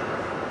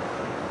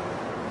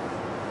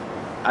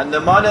 And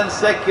the modern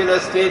secular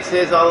state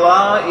says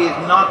Allah is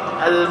not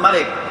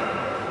Al-Malik.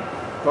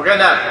 Forget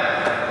that.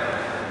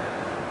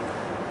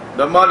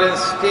 The modern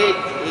state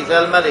is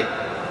Al-Malik.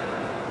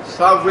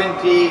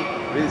 Sovereignty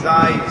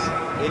resides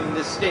in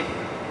the state.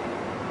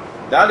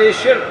 That is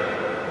shirk.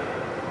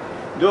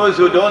 Those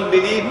who don't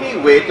believe me,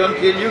 wait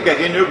until you get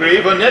in your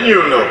grave and then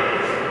you'll know.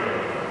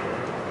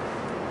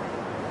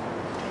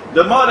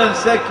 The modern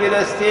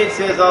secular state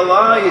says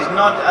Allah is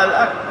not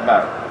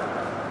Al-Akbar.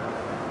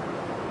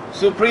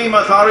 Supreme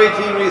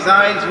authority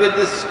resides with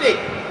the state.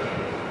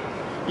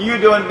 You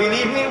don't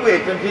believe me,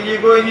 wait until you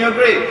go in your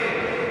grave.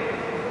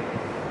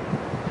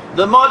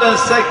 The modern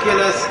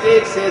secular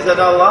state says that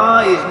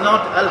Allah is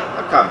not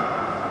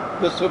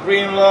Al-Hakam, the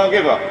supreme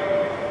lawgiver.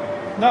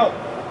 No.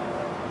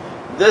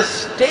 The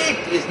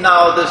state is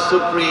now the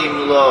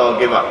supreme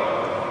lawgiver.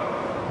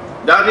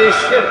 That is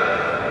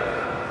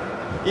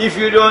shirk. If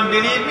you don't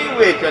believe me,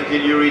 wait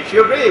until you reach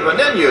your grave and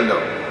then you'll know.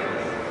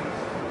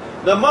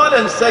 The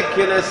modern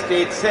secular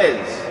state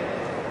says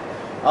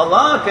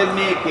Allah can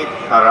make it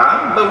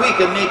haram, but we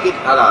can make it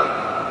halal.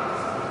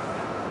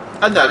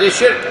 And that is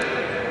shirk.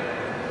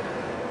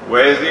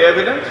 Where is the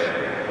evidence?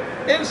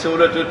 In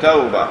Surah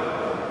At-Tawbah.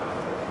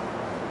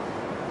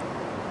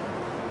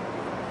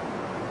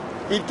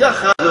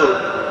 اتخذوا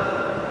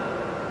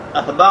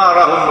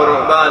أحبارهم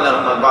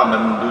ورهبانهم أربابا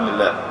من دون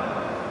الله.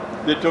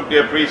 They took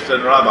their priests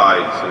and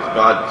rabbis as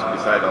gods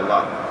beside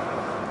Allah.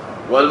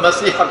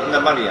 وَالْمَسِيحَ ابْنَ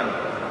مَرْيَمَ.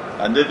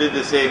 And they did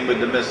the same with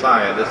the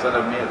Messiah, the son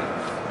of Mary.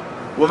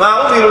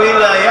 وَمَا أُمِرُوا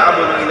إِلَّا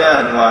يَعْبُدُوا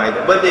إِلَهًا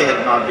وَاحِدًا. But they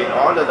had not been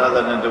ordered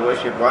other than to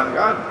worship one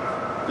God.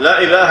 La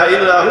ilaha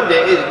illahu,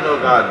 there is no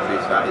God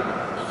beside him.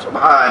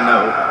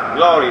 Subhanahu,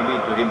 glory be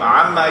to him.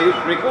 Amma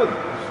yushrikun.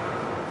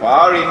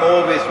 Far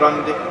removed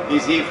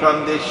is he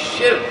from the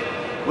shirk.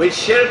 Which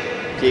shirk?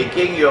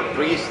 Taking your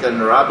priests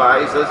and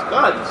rabbis as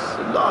gods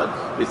and lords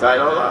beside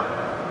Allah.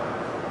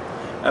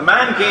 A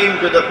man came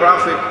to the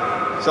Prophet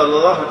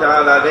sallallahu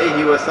ta'ala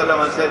alayhi wa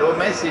sallam and said, O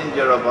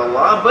Messenger of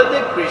Allah, but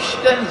the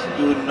Christians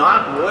do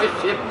not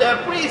worship their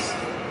priests.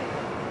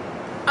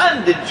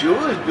 And the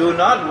Jews do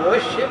not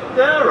worship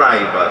their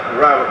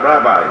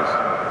rabbis.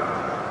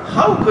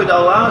 How could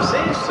Allah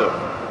say so?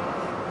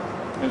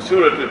 In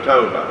Surah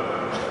At-Tawbah.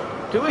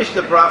 To which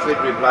the Prophet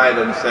replied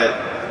and said,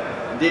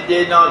 did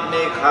they not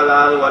make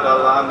halal what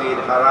Allah made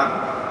haram?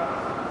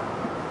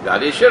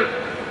 That is shirk.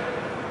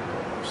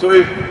 So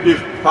if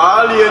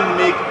Parliament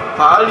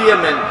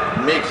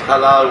makes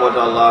halal what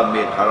Allah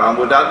made haram,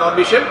 would that not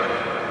be shirk?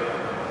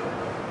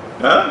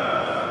 Huh?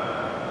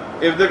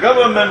 If the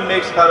government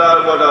makes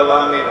halal what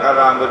Allah made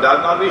haram, would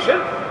that not be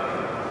shirk?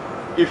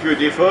 If you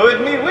differ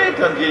with me, wait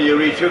until you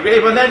reach your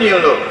grave and then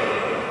you'll know.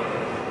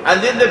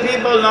 And did the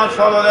people not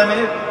follow them in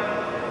it?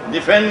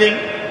 Defending,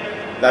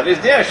 that is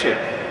their shirk.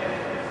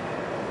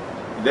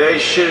 There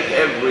is shirk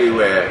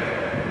everywhere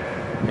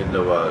in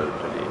the world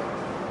today.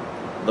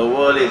 The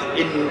world is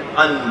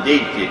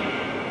inundated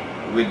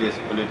with this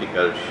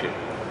political shirk.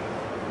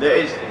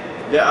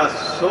 There are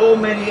so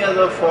many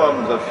other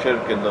forms of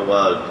shirk in the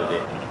world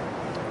today.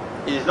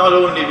 It is not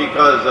only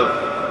because of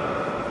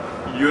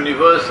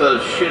universal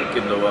shirk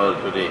in the world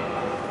today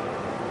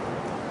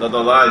that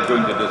Allah is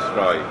going to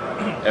destroy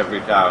every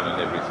town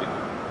and every city.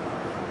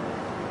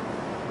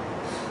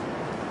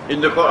 In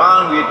the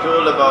Quran we are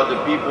told about the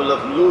people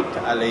of Lut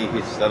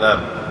alayhi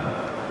salam,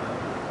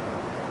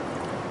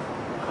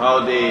 how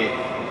they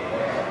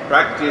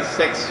practice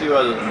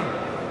sexual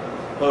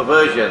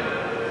perversion,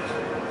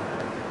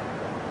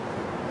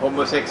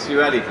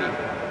 homosexuality.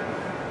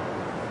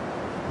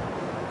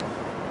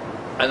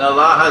 And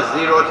Allah has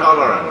zero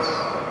tolerance.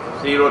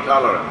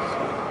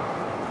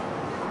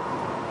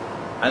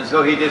 And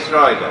so He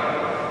destroyed them,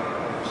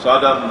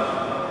 Sodom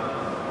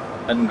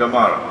and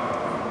Gomorrah.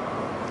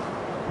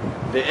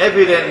 The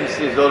evidence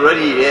is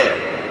already there,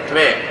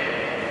 clear,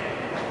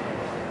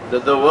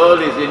 that the world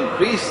is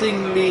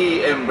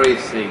increasingly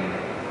embracing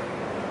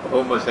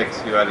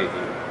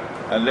homosexuality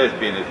and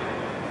lesbianism.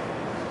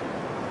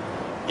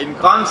 In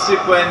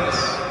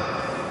consequence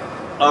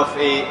of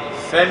a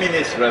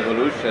feminist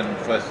revolution,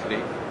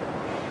 firstly,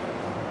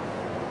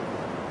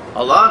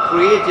 Allah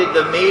created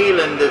the male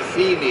and the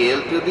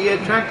female to be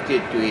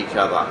attracted to each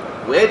other.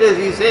 Where does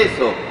He say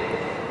so?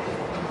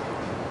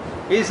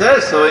 He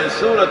says so in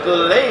Surah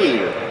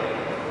Al-Layl.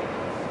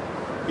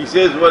 He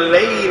says,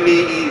 وَاللَّيْلِ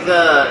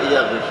إِذَا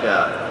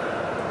يَغْشَى.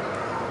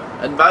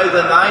 And by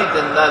the night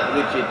and that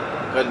which it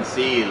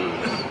conceals,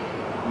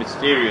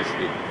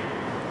 mysteriously,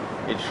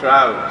 it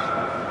shrouds.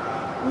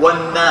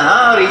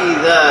 وَالنَّهَارِ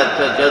إِذَا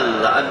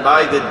تَجَلَّى. And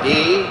by the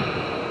day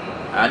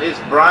and its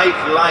bright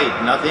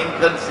light, nothing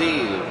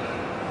concealed.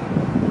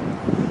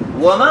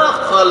 وَمَا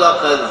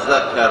خَلَقَ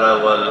الذَّكَرَ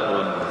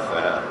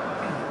وَالْأُنثَى.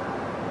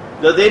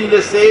 That in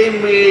the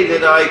same way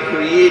that I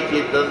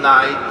created the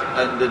night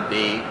and the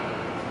day,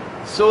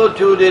 so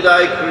too did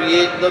I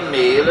create the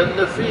male and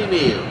the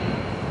female.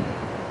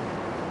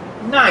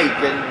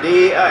 Night and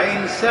day are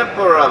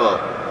inseparable.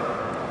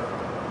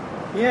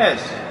 Yes.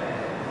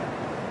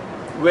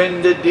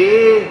 When the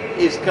day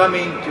is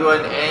coming to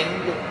an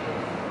end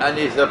and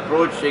is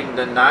approaching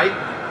the night,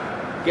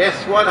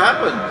 guess what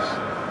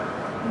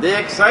happens? The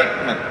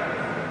excitement,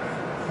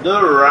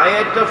 the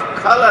riot of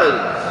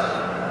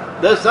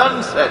colors, the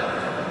sunset,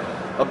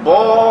 a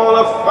ball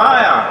of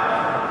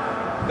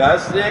fire.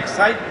 That's the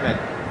excitement.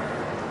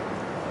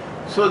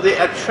 So the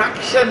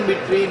attraction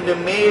between the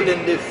male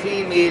and the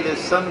female is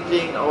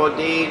something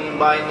ordained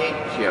by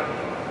nature.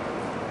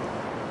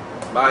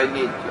 By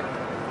nature.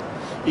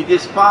 It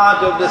is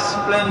part of the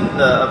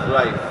splendor of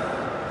life,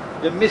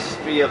 the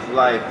mystery of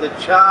life, the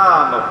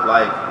charm of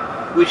life,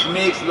 which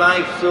makes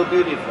life so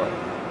beautiful.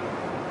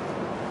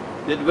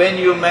 That when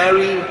you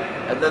marry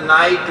and the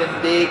night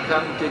and day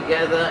come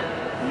together,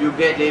 you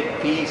get a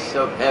piece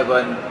of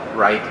heaven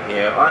right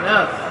here on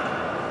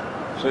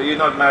earth. So you're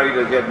not married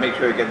as yet, make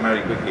sure you get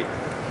married quickly.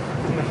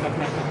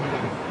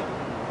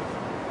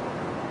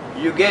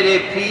 You get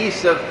a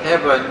piece of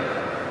heaven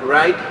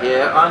right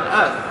here on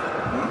earth.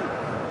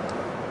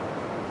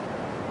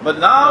 But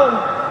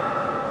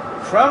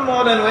now, from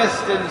modern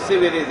Western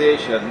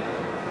civilization,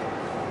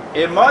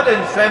 a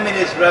modern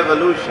feminist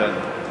revolution,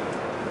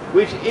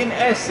 which in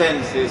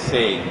essence is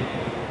saying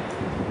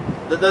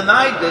that the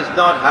night does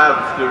not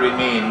have to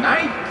remain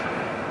night.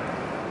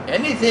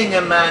 Anything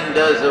a man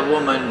does, a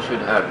woman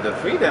should have the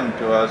freedom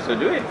to also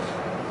do it.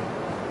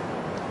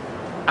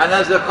 And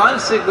as a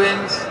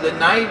consequence, the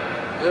night,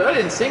 well,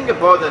 in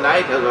Singapore the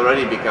night has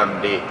already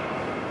become day.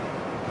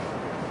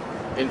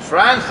 In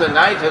France the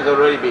night has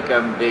already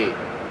become day.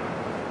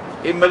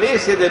 In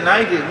Malaysia the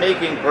night is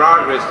making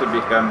progress to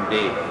become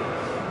day.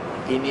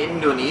 In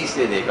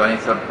Indonesia they're getting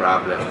some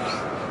problems.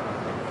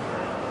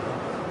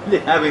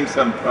 They're having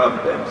some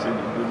problems in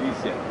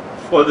Indonesia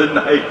for the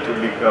night to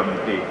become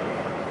day.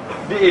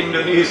 The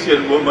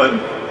Indonesian woman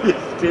is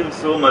still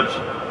so much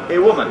a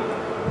woman.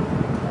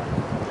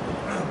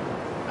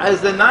 As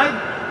the night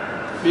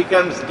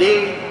becomes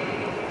day,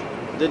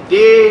 the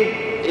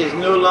day is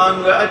no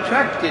longer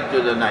attracted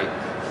to the night.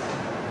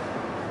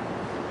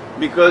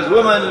 Because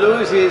woman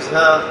loses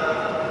her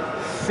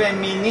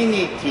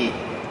femininity.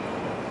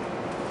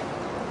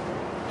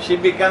 She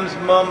becomes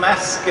more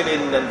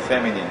masculine than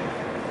feminine.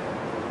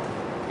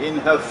 In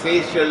her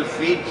facial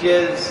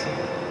features,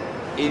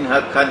 in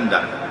her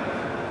conduct.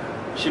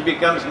 She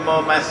becomes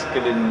more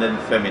masculine than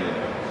feminine.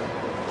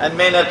 And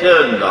men are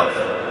turned off.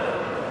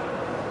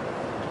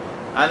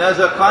 And as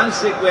a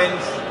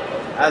consequence,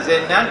 as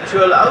a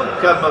natural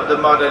outcome of the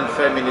modern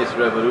feminist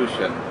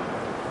revolution,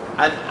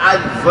 an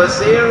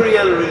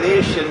adversarial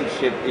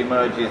relationship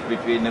emerges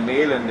between the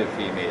male and the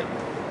female.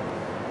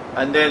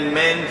 And then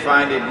men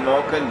find it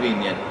more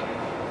convenient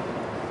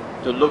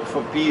to look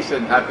for peace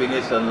and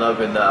happiness and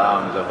love in the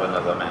arms of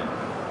another man.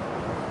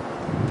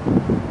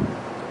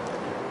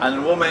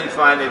 And women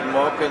find it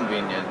more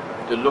convenient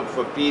to look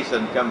for peace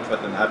and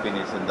comfort and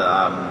happiness in the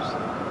arms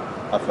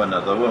of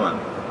another woman.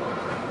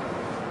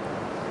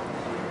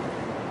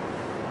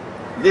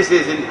 This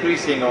is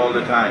increasing all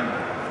the time.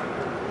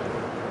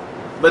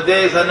 But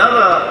there is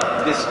another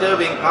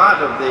disturbing part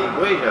of the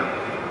equation,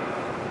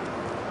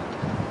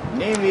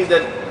 namely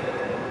that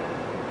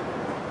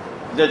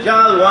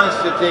Dajjal wants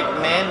to take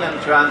men and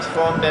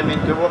transform them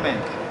into women.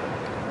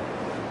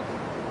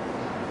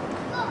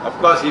 Of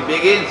course, he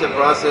begins the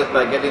process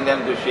by getting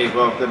them to shave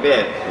off the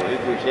beard. So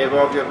if you shave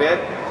off your beard,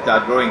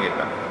 start growing it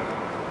back.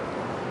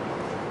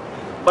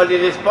 But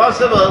it is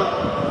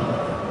possible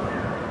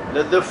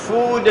that the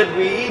food that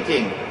we're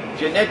eating,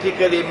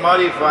 genetically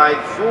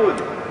modified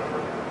food,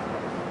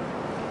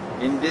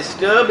 in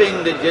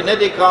disturbing the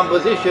genetic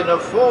composition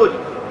of food,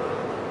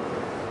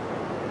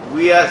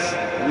 we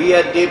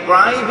are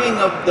depriving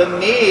of the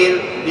male,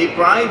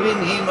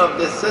 depriving him of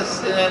the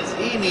sustenance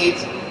he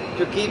needs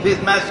to keep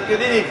his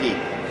masculinity.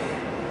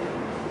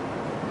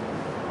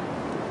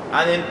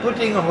 And in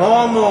putting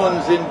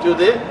hormones into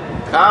the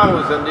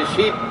cows and the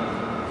sheep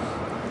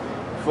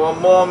for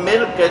more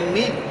milk and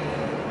meat,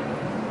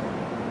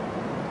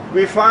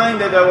 we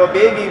find that our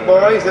baby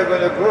boys are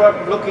going to grow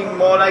up looking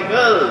more like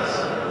girls,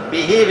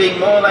 behaving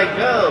more like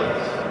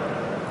girls.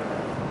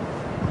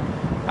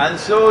 And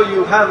so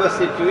you have a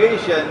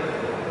situation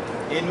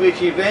in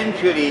which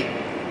eventually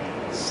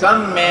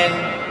some men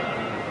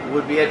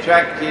would be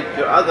attracted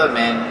to other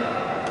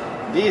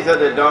men. These are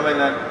the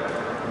dominant,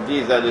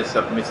 these are the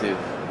submissive.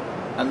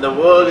 And the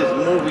world is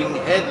moving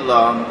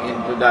headlong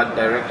into that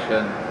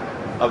direction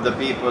of the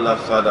people of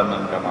Sodom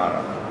and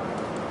Gomorrah.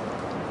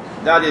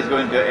 That is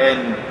going to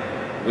end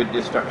with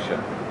destruction.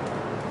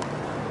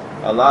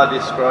 Allah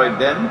destroyed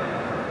them,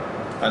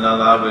 and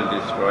Allah will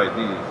destroy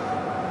these.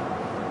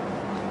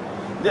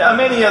 There are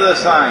many other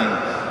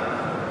signs.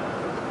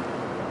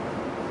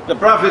 The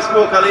Prophet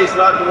spoke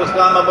ﷺ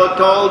about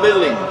tall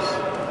buildings,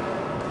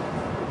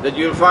 that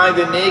you'll find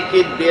the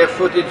naked,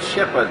 barefooted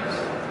shepherds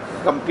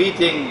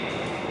competing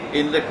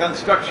in the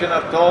construction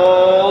of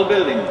tall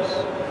buildings.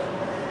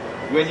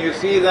 When you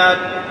see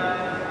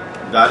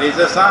that, that is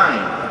a sign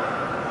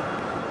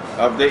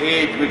of the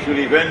age which will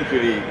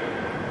eventually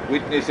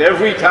witness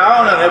every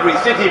town and every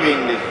city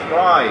being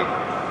destroyed.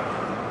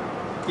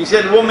 He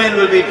said women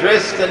will be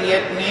dressed and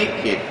yet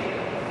naked.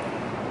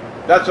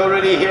 That's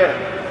already here.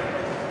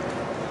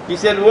 He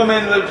said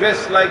women will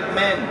dress like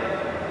men.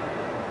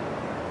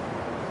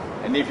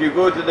 And if you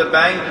go to the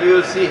bank,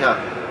 you'll see her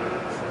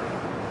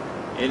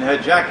in her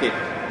jacket.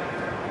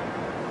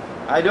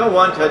 I don't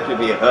want her to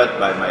be hurt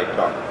by my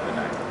talk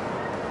tonight.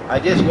 I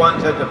just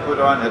want her to put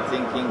on her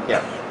thinking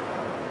cap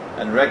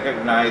and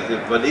recognize the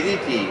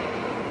validity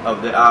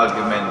of the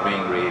argument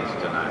being raised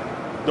tonight.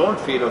 Don't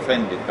feel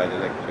offended by the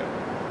lecture.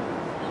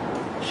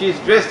 She's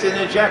dressed in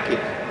a jacket.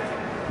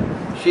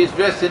 She's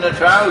dressed in her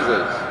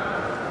trousers.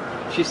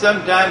 She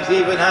sometimes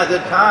even has a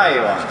tie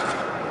on.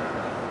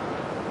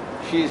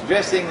 She's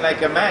dressing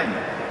like a man.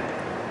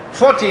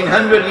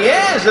 1400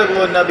 years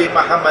ago, Nabi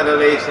Muhammad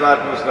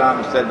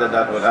ﷺ said that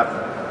that would happen.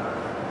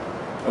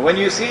 And when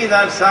you see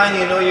that sign,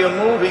 you know you're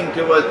moving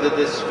towards the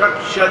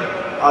destruction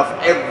of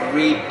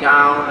every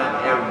town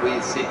and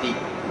every city.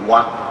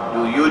 What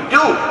do you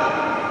do?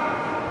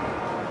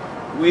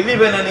 We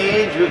live in an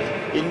age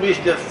in which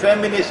the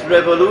feminist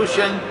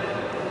revolution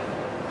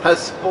has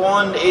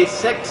spawned a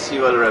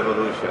sexual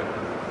revolution,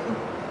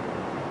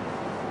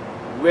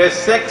 where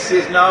sex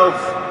is now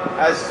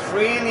as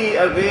freely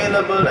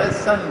available as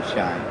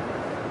sunshine.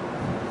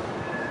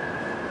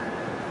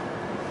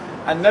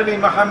 And Nabi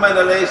Muhammad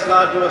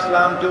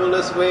ﷺ told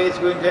us where it's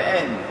going to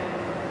end.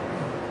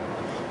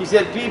 He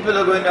said people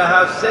are going to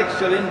have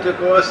sexual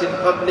intercourse in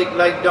public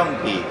like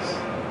donkeys.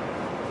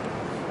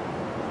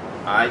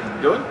 I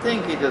don't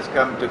think it has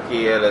come to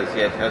KL as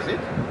yet, has it?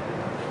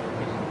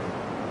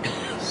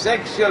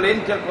 Sexual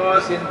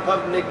intercourse in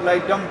public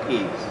like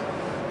donkeys.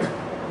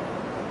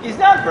 Is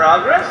that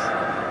progress?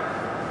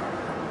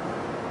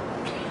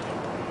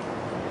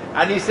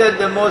 And he said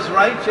the most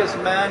righteous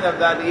man of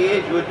that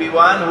age would be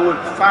one who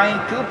would find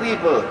two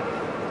people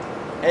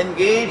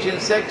engaged in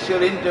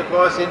sexual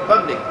intercourse in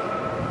public.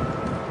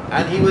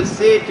 And he would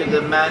say to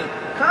the man,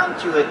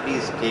 can't you at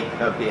least take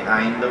her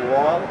behind the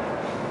wall?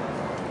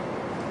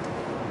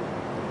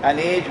 An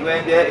age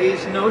when there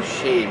is no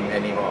shame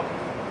anymore.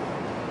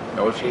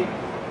 No shame.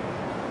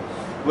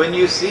 When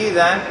you see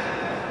that,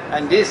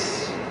 and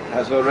this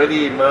has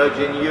already emerged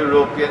in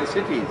European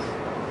cities,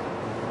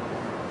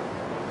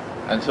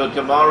 and so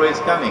tomorrow is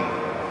coming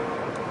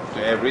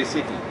to every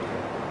city.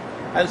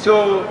 And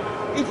so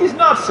it is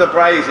not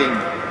surprising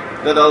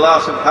that Allah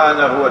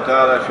subhanahu wa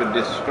ta'ala should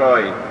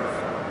destroy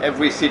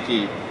every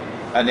city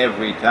and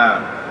every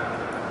town.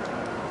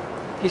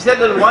 He said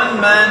that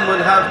one man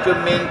would have to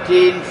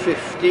maintain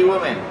 50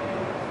 women.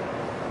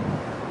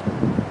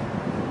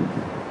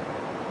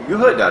 You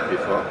heard that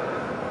before,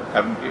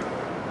 haven't you?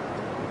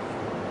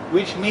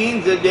 Which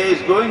means that there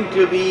is going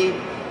to be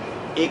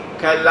a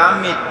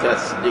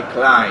calamitous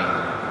decline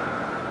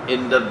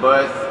in the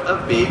birth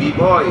of baby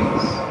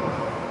boys.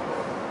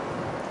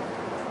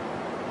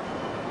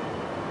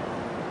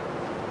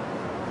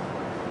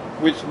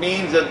 Which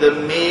means that the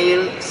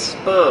male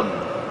sperm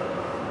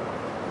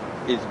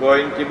is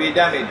going to be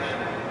damaged.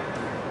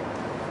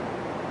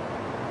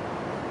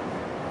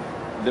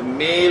 The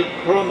male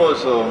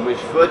chromosome which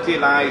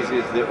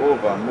fertilizes the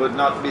ovum would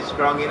not be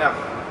strong enough.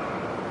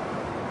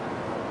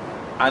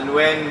 And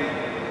when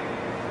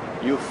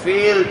you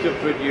fail to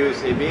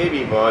produce a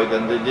baby boy,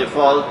 then the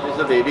default is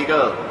a baby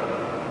girl.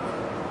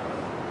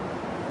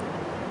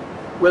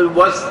 Well,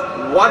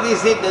 what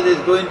is it that is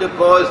going to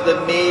cause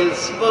the male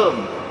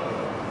sperm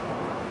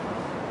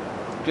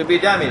to be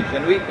damaged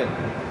and weakened?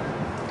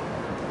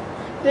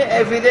 The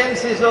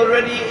evidence is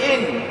already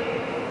in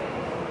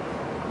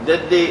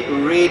that the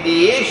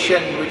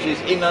radiation which is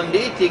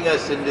inundating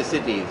us in the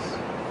cities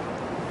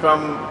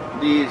from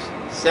these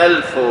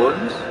cell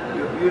phones,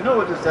 you know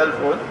what a cell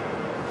phone is?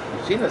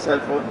 You've seen a cell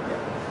phone?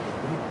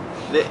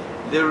 Yeah.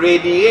 The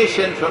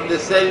radiation from the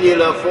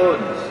cellular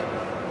phones,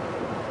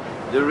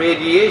 the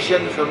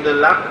radiation from the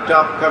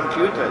laptop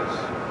computers,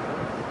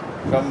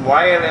 from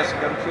wireless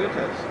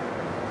computers,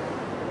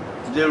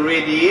 the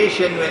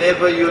radiation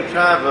whenever you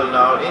travel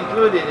now,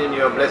 including in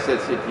your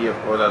blessed city of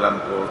Kuala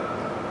Lumpur.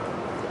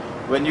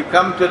 When you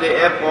come to the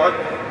airport,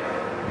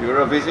 you're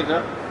a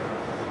visitor,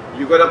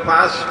 you've got to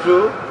pass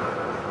through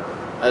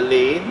a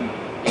lane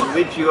in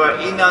which you are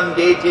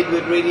inundated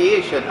with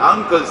radiation.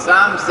 Uncle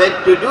Sam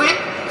said to do it,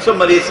 So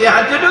Malaysia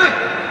had to do it.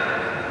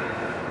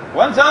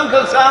 Once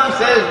Uncle Sam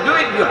says do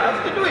it, you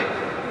have to do it.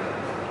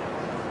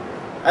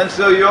 And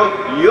so your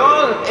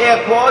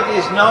airport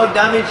is now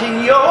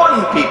damaging your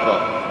own people.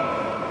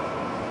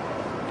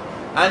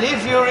 And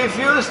if you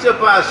refuse to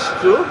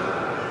pass through,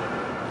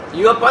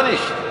 you are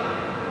punished.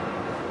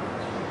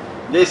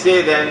 They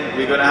say then,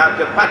 we're going to have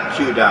to pat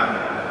you down.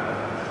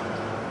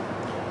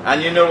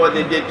 And you know what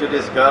they did to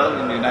this girl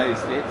in the United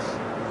States?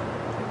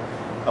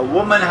 A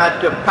woman had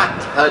to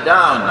pat her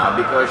down now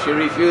because she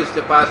refused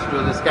to pass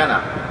through the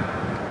scanner.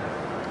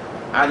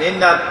 And in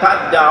that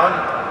pat down,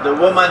 the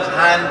woman's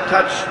hand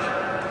touched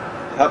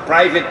her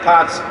private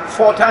parts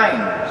 4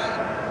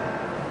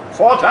 times.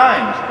 4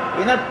 times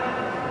in a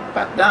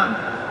pat down.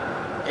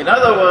 In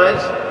other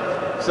words,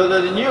 so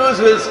that the news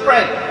will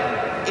spread,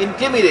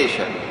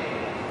 intimidation,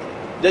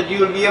 that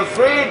you'll be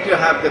afraid to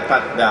have the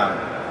pat down.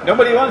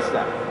 Nobody wants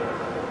that.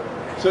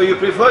 So you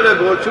prefer to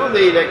go through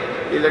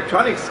the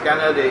electronic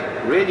scanner, the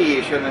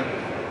radiation, and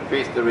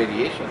face the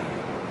radiation.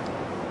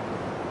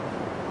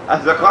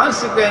 As a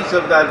consequence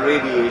of that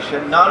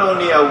radiation, not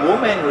only are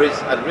women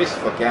at risk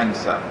for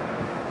cancer,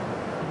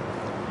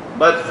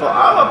 but for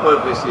our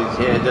purposes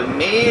here, the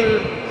male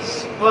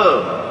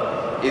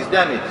sperm is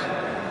damaged,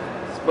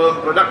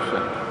 sperm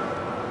production.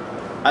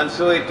 And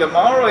so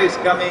tomorrow is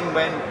coming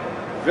when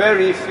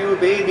very few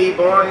baby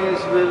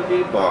boys will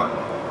be born.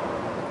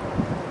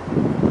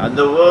 And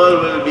the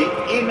world will be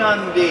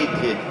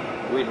inundated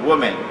with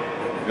women,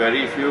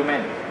 very few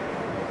men.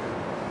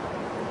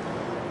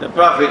 The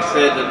Prophet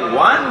said that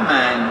one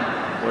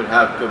man would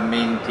have to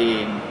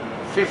maintain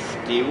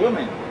 50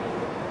 women.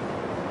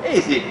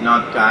 Is it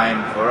not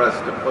time for us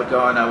to put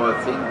on our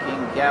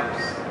thinking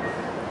caps?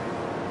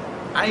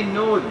 I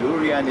know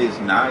durian is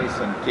nice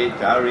and teh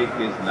tarik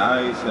is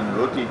nice and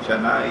roti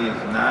canai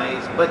is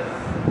nice, but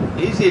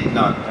is it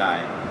not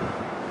time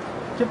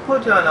to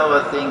put on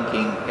our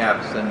thinking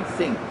caps and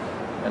think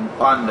and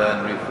ponder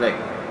and reflect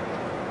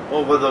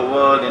over the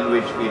world in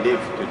which we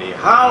live today?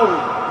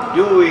 How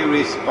do we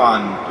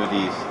respond to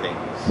these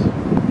things?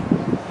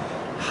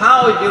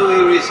 How do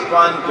we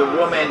respond to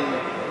women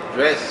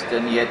dressed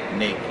and yet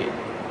naked?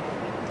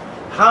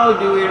 How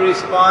do we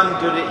respond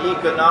to the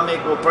economic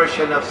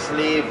oppression of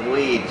slave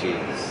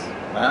wages?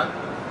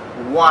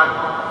 What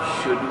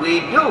should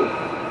we do?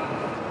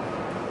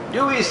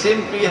 Do we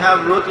simply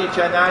have roti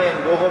canai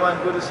and go home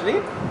and go to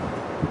sleep?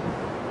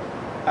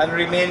 And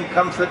remain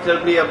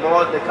comfortably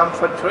aboard the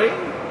comfort train?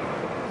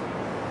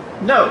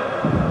 No.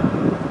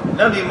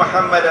 Nabi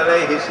Muhammad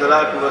alayhi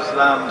salatu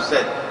wasalam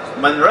said,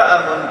 Man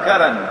ra'a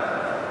munkaran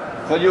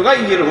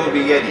falyughayyirhu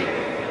biyadi.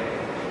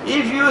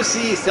 If you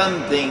see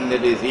something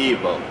that is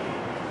evil,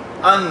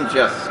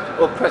 unjust,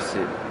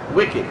 oppressive,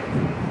 wicked,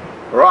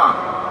 wrong,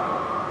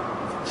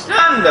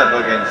 stand up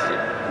against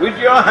it with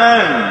your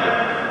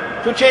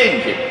hand to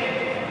change it.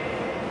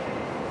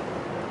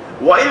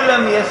 وَإِن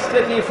لَمْ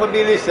يَسْتَطِعْ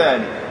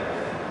فَبِلِسَانِهِ.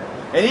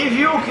 And if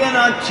you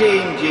cannot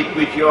change it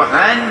with your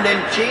hand,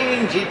 then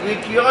change it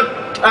with your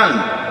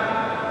tongue.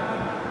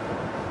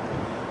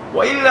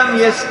 وَإِن لَمْ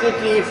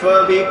يَسْتَطِعْ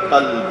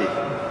فَبِقَلْبِهِ.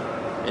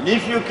 And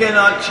if you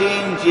cannot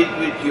change it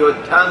with your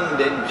tongue,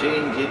 then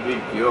change it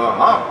with your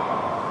heart.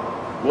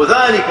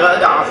 وَذَلِكَ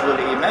أَضْعَفُ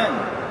الْإِيمَانِ.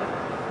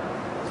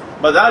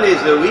 But that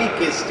is the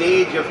weakest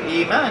stage of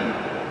Iman.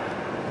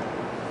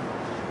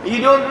 You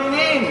don't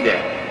remain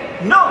there.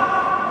 No.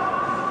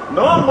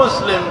 No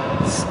Muslim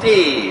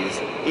stays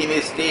in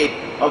a state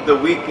of the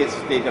weakest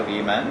state of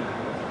Iman.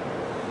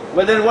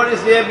 But then what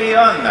is there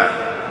beyond that?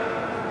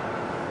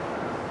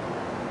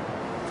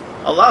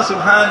 Allah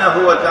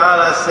subhanahu wa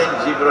ta'ala sent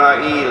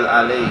Jibreel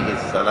alayhi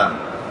salam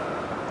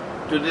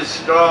to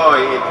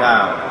destroy a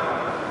town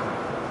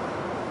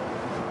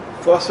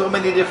for so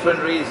many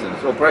different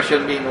reasons,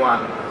 oppression being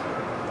one.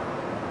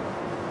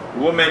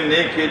 Women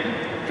naked,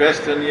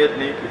 dressed and yet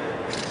naked.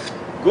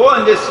 Go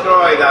and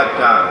destroy that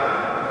town.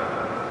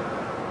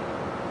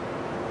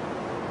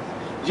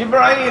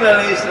 Jibreel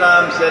alayhi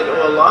salam said,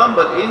 Oh Allah,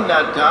 but in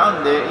that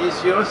town there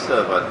is your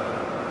servant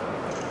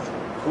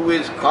who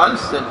is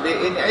constantly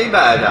in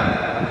ibadah.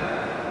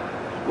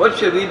 What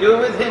should we do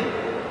with him?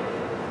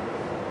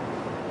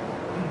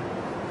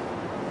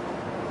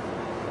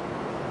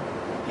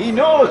 He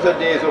knows that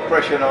there is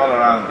oppression all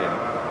around him.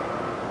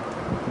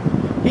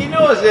 He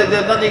knows that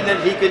there's nothing that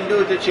he can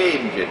do to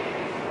change it.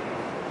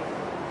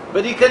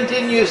 But he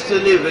continues to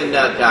live in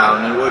that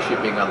town and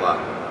worshipping Allah.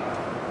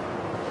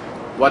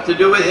 What to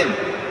do with him?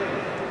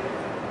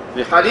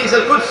 The Hadith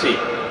al-Qudsi,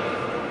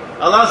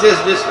 Allah says,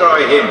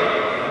 destroy him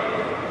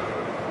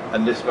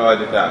and destroy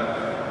the town.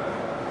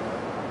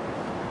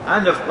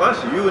 And of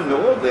course you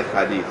know the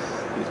Hadith.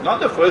 It's not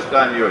the first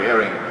time you're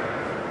hearing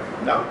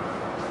it. No.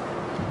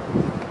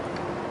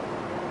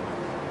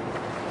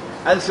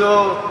 And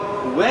so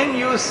when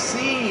you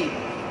see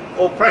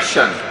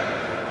oppression,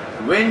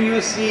 when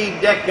you see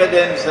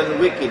decadence and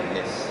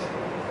wickedness,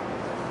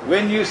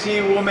 when you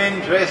see women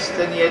dressed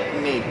and yet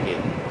naked,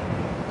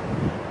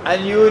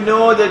 and you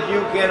know that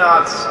you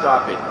cannot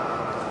stop it,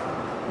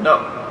 no,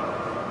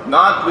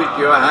 not with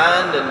your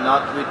hand and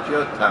not with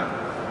your tongue,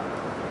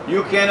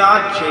 You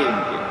cannot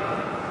change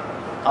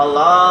it.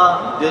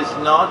 Allah does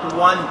not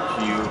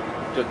want you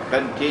to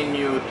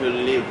continue to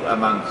live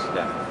amongst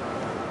them.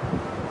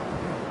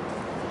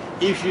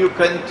 If you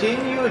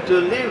continue to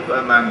live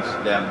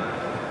amongst them,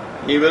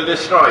 He will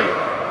destroy you.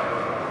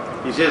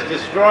 He says,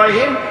 destroy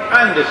him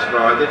and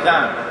destroy the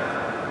town.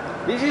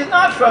 This is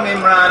not from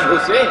Imran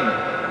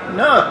Hosein.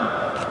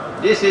 No.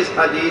 This is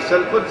Hadith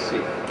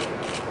al-Qudsi.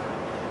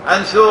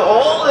 And so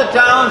all the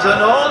towns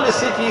and all the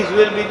cities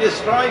will be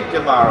destroyed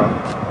tomorrow.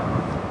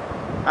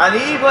 And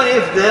even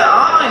if there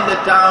are in the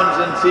towns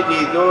and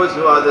cities those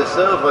who are the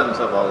servants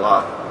of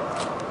Allah,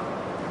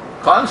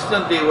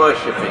 constantly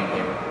worshipping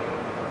Him,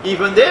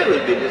 even they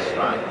will be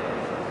destroyed.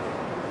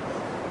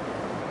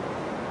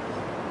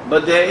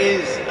 But there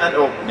is an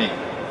opening.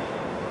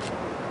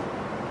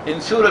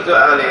 In Surah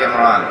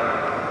Al-Imran,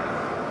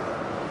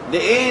 the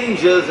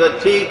angels are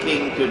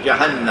taking to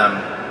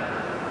Jahannam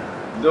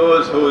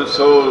those whose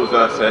souls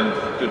are sent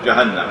to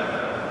Jahannam.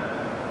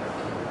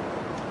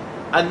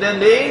 And then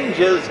the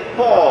angels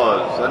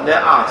pause and they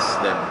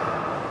ask them,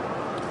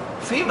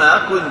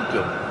 Fima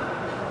kuntum?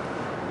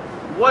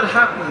 What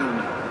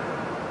happened?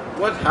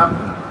 What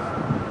happened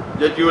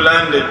that you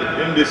landed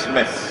in this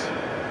mess?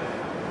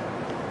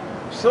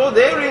 So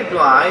they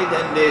replied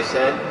and they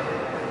said,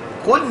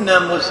 Kunna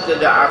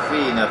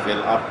mustada'afina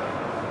fil ard.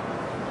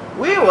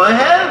 We were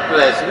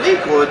helpless, we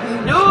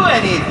couldn't do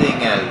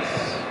anything else.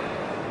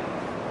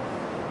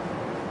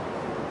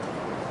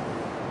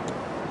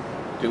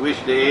 To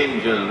which the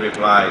angel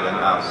replied and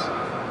asked,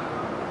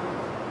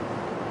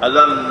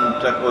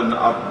 Alam takun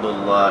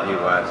ardullahi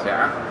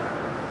wasi'ah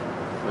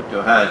wa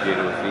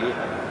tuhajiru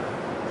fiha.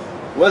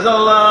 Was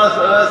Allah's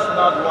earth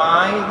not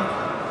wide,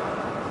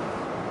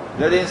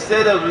 that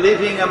instead of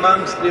living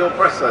amongst the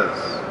oppressors,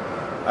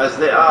 as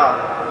they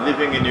are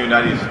living in the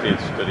United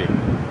States today,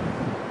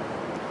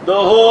 the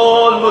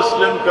whole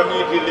Muslim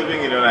community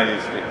living in the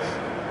United States,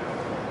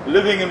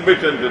 living in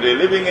Britain today,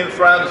 living in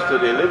France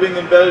today, living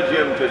in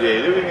Belgium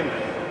today, living in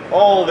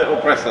all the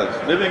oppressors,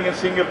 living in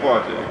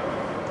Singapore today.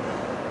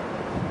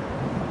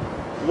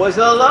 Was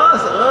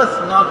Allah's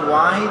earth not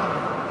wide,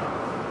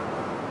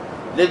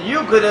 that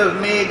you could have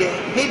made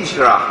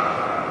hijrah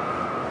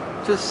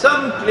to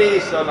some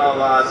place on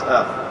Allah's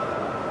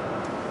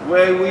earth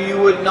where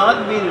you would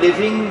not be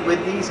living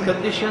with these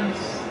conditions?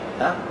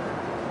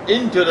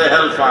 Into the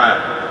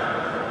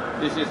hellfire.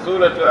 This is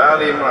Surah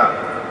Al-Imran.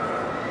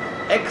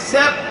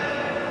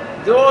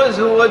 Except those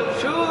who were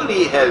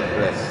truly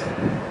helpless.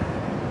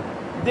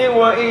 They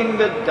were in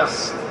the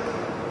dust.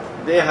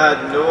 They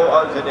had no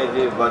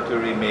alternative but to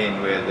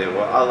remain where they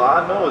were.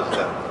 Allah knows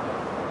them.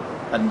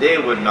 And they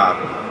would not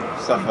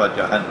suffer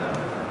Jahannam.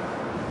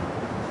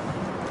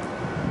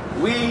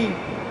 We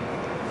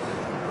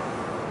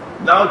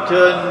now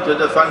turn to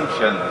the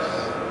functions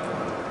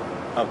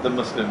of the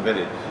Muslim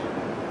village.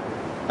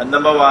 And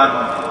number one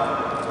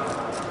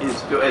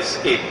is to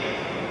escape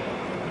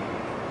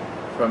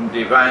from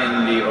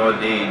divinely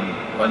ordained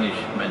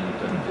punishment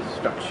and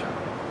destruction,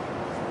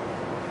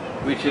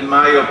 which in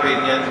my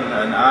opinion,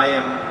 and I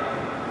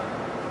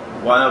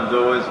am one of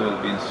those who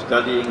have been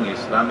studying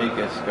Islamic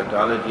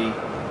eschatology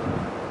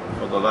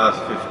for the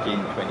last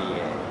 15-20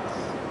 years.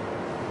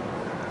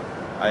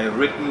 I have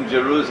written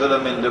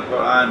Jerusalem in the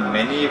Quran.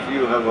 Many of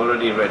you have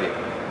already read it.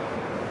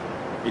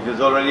 It is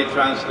already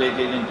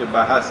translated into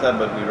Bahasa,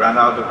 but we ran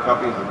out of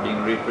copies of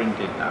being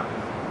reprinted now.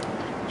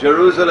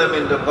 Jerusalem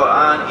in the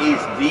Quran is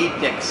the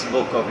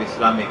textbook of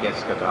Islamic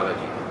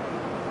eschatology.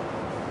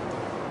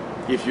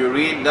 If you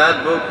read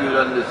that book, you'll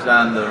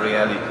understand the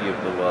reality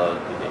of the world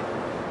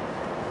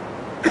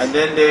today. And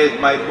then there is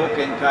my book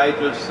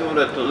entitled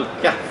Surah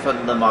Al-Kahf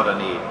and the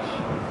Modern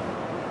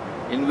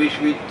Age, in which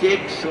we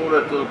take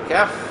Surah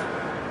Al-Kahf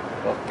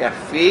or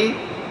Kahfi,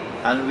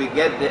 and we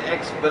get the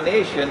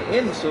explanation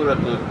in Surah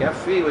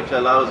Al-Kahfi, which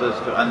allows us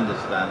to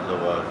understand the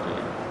world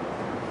today.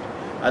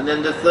 And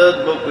then the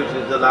third book, which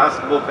is the last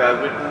book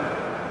I've written,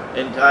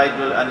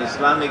 entitled An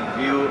Islamic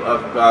View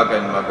of Gog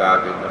and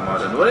Magog in the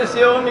Modern. Well, it's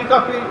the only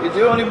copy, it's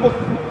the only book.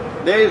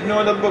 There is no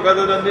other book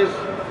other than this.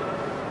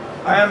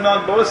 I am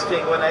not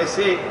boasting when I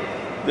say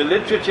the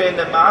literature in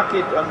the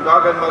market on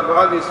Gog and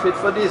Magog is fit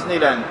for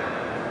Disneyland.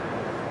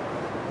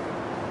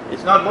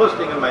 It's not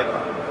boasting on my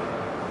part.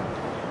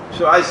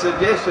 So I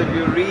suggest that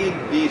you read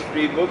these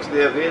three books.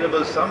 They're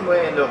available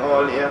somewhere in the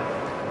hall here.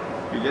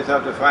 You just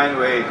have to find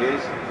where it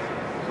is.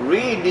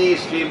 Read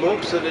these three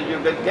books so that you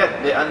can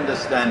get the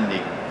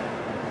understanding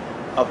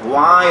of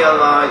why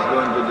Allah is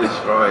going to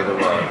destroy the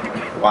world.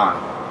 Why?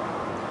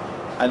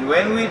 And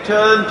when we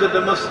turn to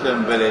the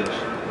Muslim village,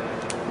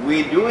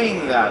 we're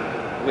doing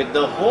that with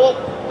the hope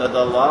that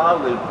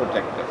Allah will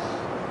protect us.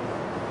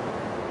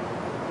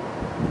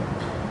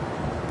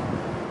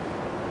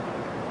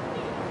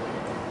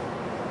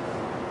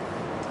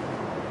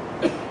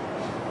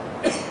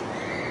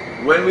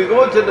 When we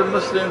go to the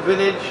Muslim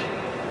village,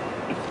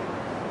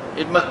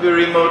 it must be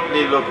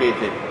remotely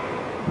located.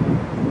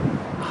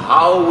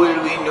 How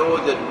will we know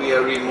that we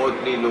are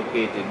remotely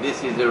located?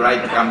 This is the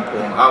right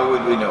kampung. How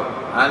would we know?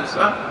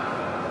 Answer?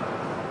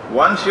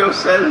 Once your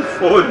cell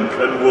phone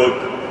can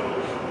work,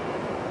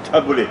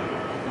 tabule.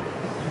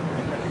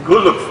 Go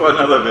look for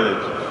another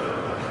village.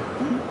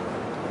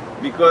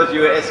 Because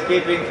you are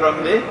escaping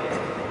from the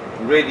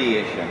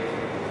radiation.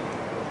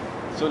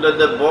 So that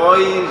the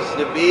boys,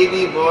 the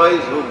baby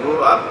boys who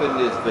grow up in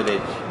this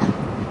village,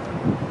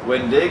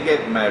 when they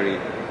get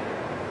married,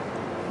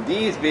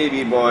 these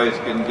baby boys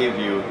can give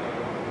you,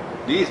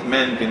 these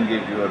men can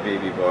give you a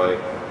baby boy.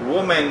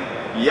 Women,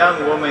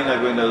 young women are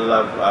going to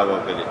love our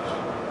village,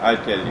 I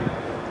tell you.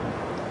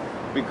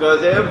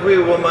 Because every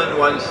woman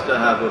wants to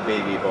have a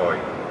baby boy.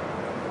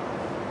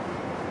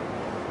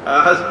 A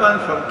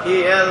husband from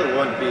KL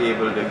won't be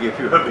able to give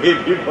you a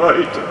baby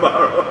boy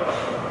tomorrow.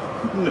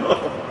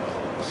 No.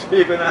 So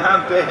you're going to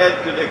have to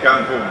head to the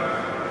kampung,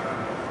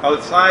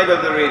 outside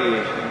of the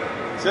radiation.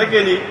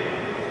 Secondly,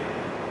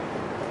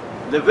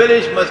 the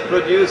village must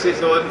produce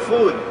its own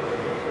food.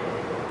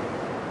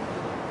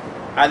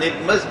 And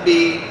it must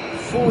be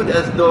food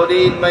as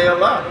ordained by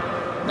Allah,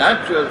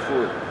 natural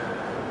food.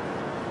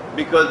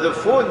 Because the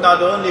food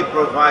not only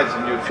provides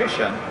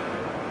nutrition,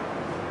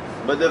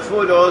 but the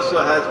food also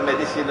has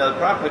medicinal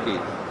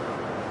properties.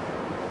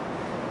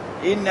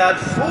 In that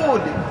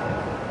food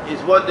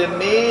is what the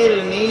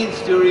male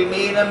needs to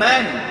remain a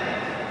man.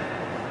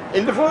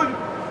 In the food.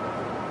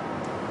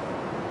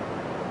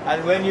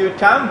 And when you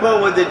tamper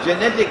with the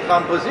genetic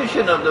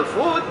composition of the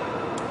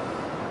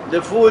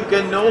food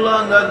can no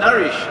longer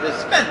nourish the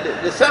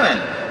semen,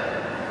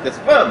 the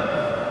sperm.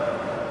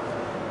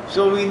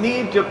 So we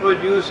need to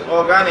produce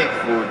organic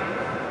food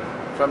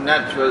from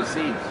natural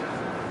seeds.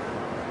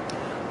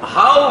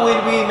 How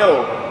will we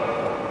know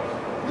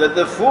that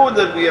the food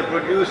that we are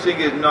producing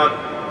is not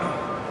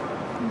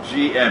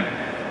GM,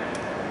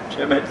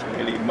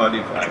 genetically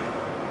modified?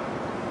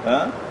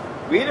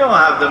 We don't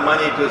have the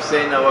money to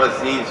send our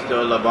seeds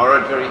to a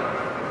laboratory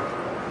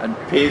and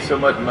pay so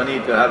much money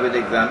to have it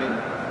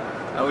examined.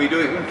 And we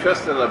don't even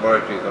trust the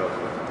laboratories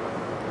also.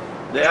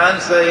 The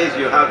answer is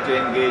you have to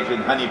engage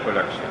in honey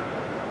production.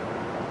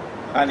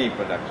 Honey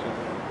production.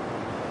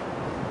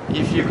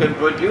 If you can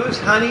produce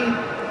honey,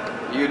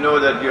 you know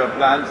that your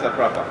plants are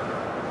proper.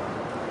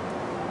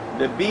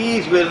 The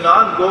bees will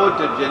not go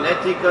to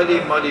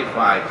genetically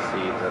modified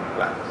seeds and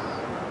plants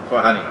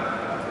for honey.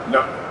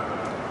 No.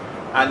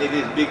 And it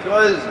is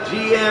because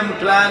GM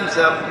plants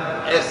are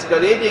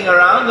escalating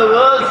around the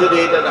world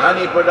today that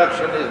honey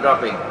production is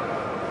dropping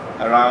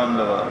around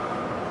the world.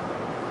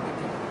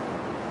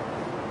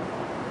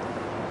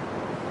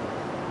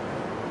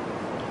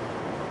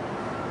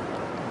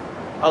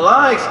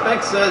 Allah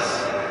expects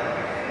us,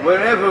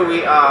 wherever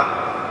we are,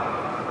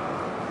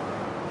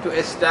 to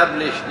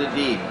establish the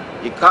deen,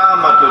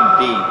 iqamatul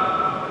deen.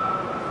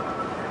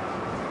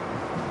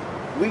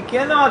 We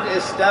cannot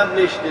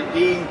establish the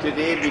deen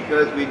today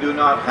because we do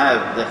not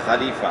have the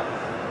Khalifa.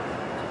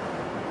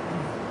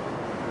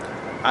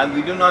 And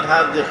we do not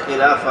have the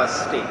Khilafah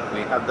state,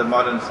 we have the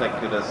modern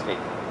secular state.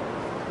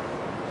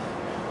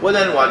 Well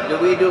then what do?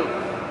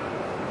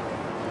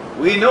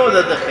 We know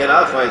that the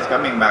Khilafah is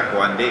coming back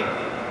one day.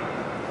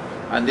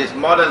 And this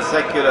modern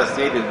secular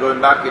state is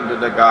going back into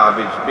the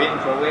garbage bin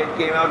from where it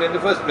came out in the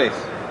first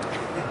place.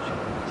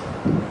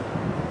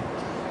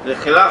 The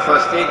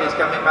Khilafah state is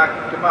coming back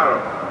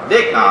tomorrow.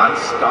 They can't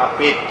stop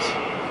it.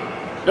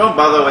 Don't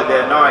bother with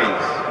their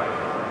noise.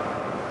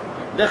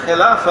 The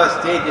Khilafah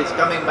state is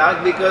coming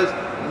back because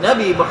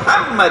Nabi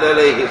Muhammad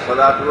alayhi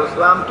salatu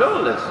wasalam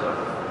told us so.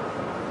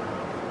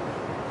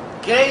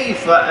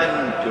 كيف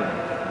أنتم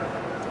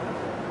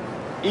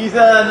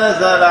إذا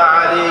نزل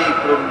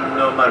عليكم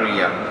ابن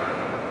مريم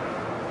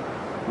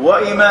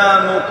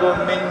وإمامكم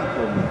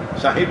منكم.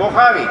 Sahih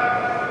Bukhari.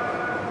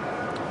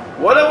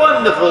 What a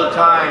wonderful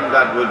time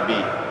that would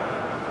be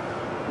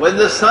when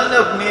the son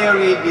of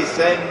Mary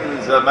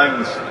descends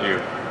amongst you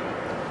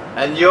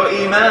and your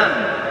Imam,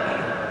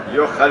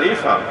 your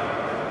Khalifa,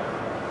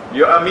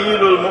 your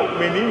Amirul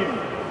Mu'mineen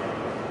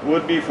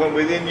would be from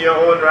within your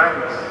own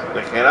ranks.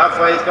 The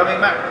Khilafah is coming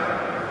back.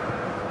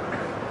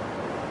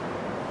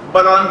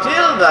 But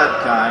until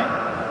that time,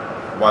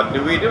 what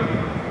do?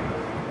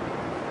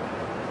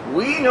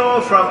 We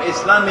know from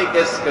Islamic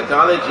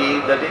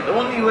eschatology that it's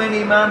only when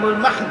Imam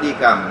al-Mahdi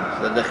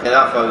comes that the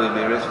Khilafah will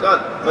be restored.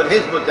 But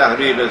Hizb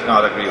ut-Tahrir does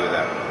not agree with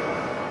that.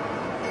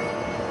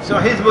 So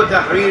Hizb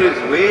ut-Tahrir is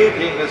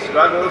waging a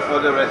struggle for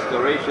the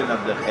restoration of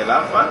the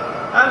Khilafah,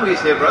 and we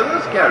say,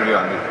 brothers, carry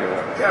on if you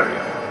want, carry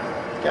on.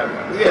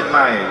 We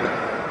admire you.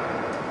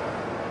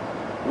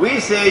 We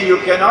say you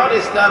cannot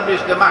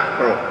establish the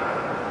macro.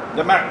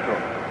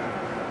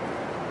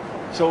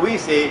 So we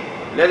say,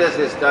 let us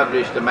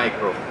establish the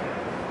micro.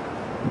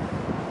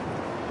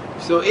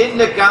 So in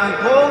the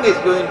kampung is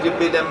going to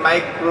be the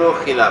micro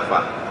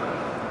khilafah.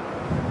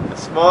 A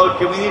small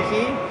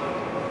community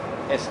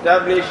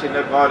established in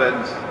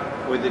accordance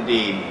with the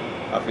deen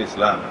of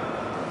Islam.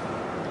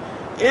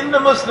 In the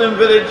Muslim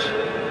village,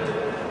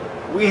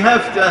 we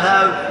have to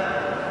have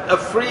a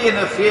free and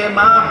a fair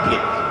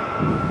market.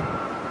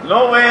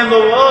 Nowhere in the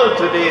world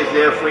today is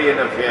there a free and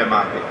a fair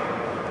market.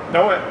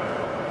 Nowhere.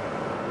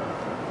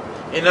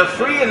 In a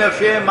free and a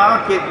fair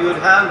market, you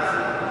would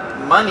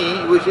have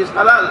money which is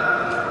halal.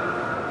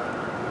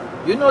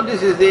 You know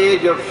this is the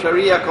age of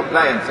Sharia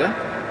compliance, eh?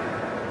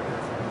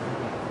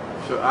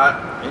 So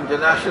our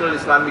International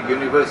Islamic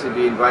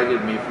University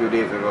invited me a few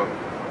days ago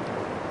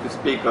to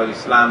speak on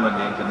Islam and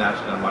the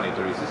international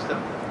monetary system.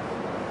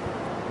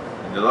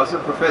 And there are lots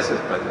of professors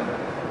present.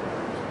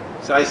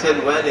 So I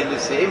said, well, in the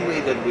same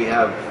way that we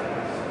have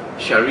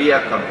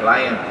Sharia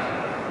compliant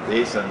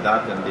this and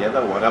that and the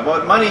other, what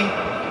about money?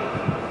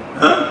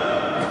 Huh?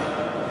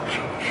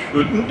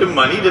 Shouldn't the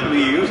money that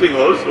we're using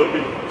also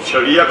be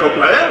Sharia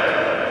compliant?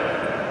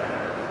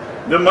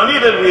 The money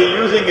that we're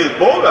using is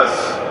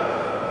bogus.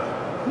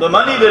 The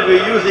money that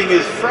we're using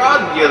is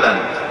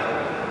fraudulent.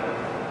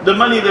 The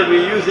money that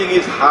we're using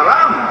is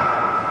haram.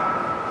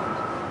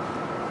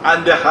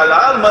 And the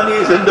halal money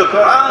is in the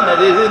Quran,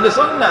 it is in the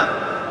Sunnah.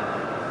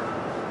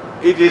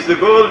 It is the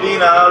gold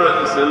dinar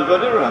and the silver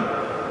dirham.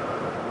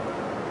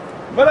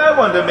 But I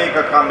want to make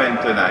a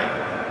comment tonight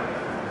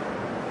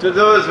to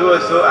those who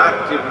are so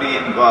actively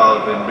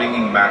involved in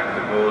bringing back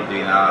the gold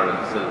dinar and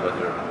silver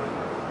dirham.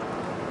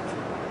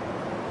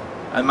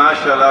 And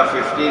mashallah,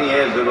 15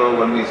 years ago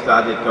when we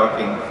started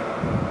talking,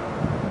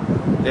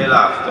 they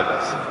laughed at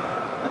us.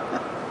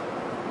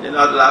 They're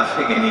not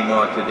laughing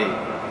anymore today.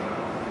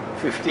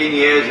 15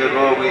 years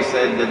ago we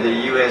said that the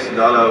US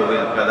dollar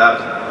will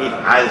collapse. It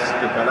has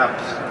to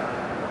collapse.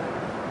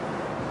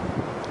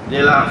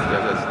 They laughed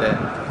at us then.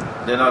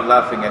 They're not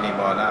laughing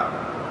anymore now.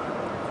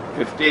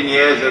 15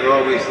 years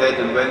ago we said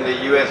that when the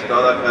US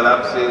dollar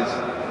collapses,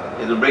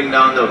 it'll bring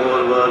down the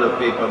whole world of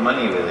paper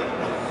money with it.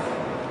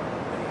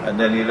 And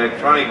then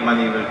electronic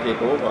money will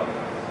take over.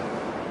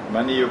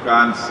 Money you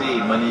can't see,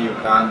 money you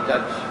can't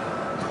touch.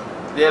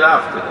 They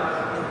laughed at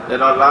us. They're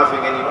not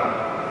laughing anymore.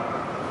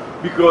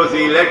 Because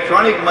the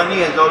electronic money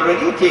has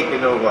already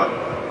taken over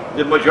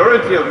the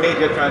majority of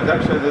major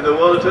transactions in the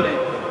world today.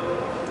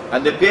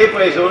 And the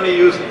paper is only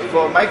used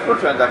for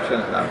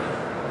microtransactions now.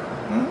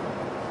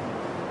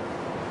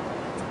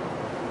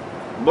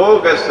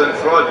 Bogus and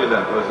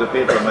fraudulent was the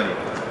paper money.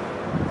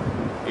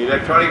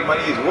 Electronic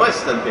money is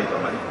worse than paper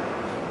money.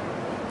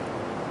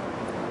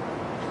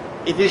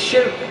 It is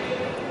shirk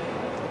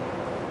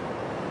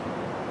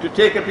to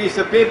take a piece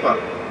of paper,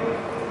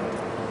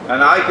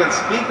 and I can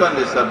speak on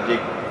this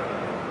subject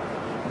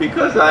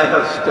because I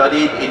have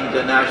studied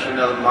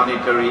international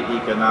monetary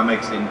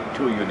economics in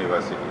 2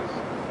 universities.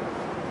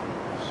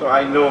 So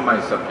I know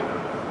my subject.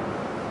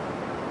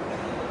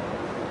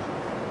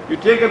 You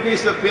take a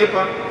piece of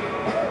paper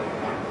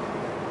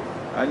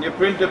and you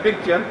print a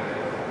picture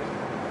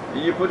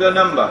and you put a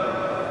number.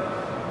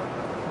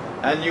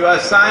 And you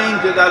assign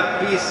to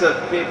that piece of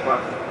paper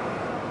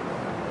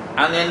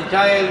an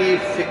entirely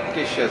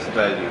fictitious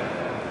value.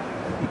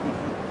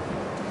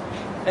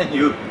 And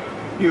you're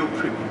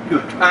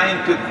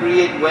trying to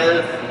create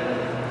wealth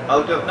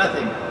out of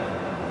nothing.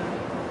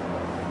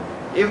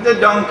 If the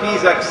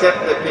donkeys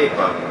accept the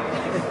paper,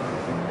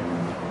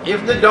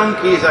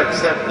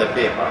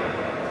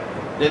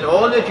 then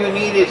all that you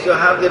need is to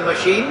have the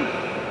machine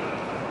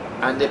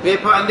and the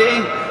paper and the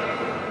ink.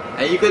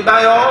 And you could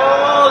buy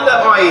all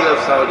the oil of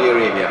Saudi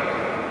Arabia.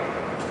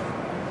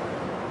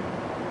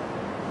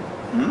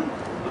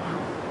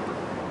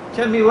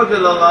 Tell me, what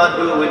will Allah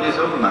do with this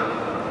ummah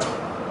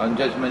on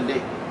Judgment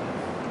Day?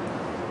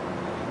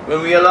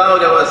 When we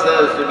allowed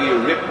ourselves to be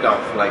ripped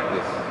off like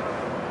this.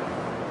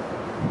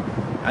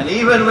 And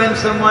even when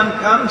someone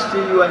comes to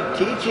you and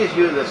teaches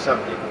you the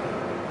subject,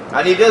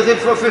 and he does it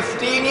for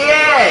 15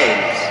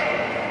 years,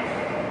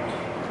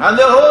 and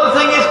the whole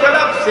thing is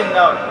collapsing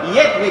now,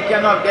 yet we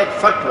cannot get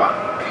fatwa.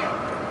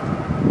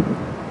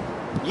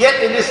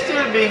 Yet it is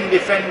still being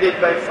defended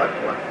by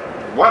fatwa.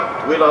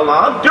 What will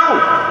Allah do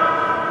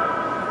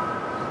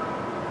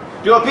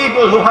to a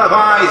people who have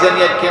eyes and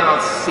yet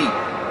cannot see,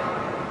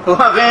 who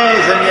have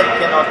ears and yet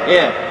cannot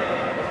hear,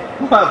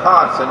 who have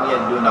hearts and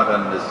yet do not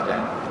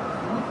understand?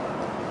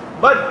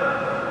 But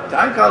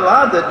thank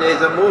Allah that there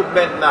is a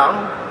movement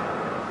now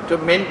to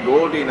mint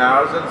gold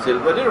dinars and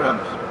silver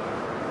dirhams.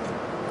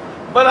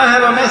 But I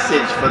have a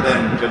message for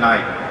them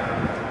tonight,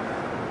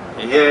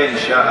 here in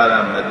Shah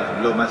Alam at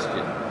the Blue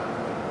Masjid.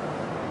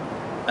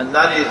 And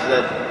that is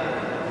that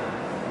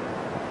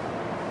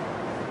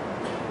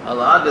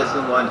Allah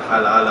doesn't want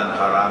halal and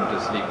haram to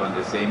sleep on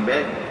the same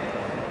bed.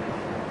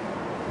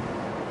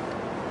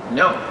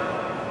 No.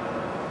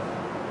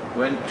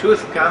 When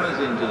truth comes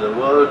into the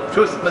world,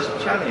 truth must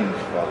challenge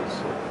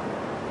falsehood.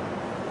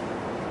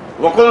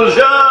 وَقُلْ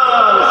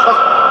جَاءَ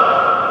الْحَقُّ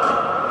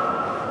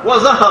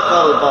وَزَهَقَ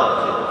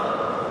الْبَاطِلُ.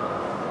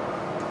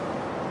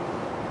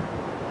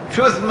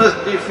 Truth must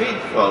defeat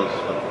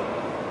falsehood.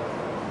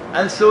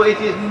 And so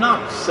it is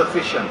not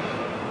sufficient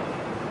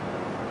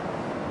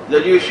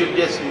that you should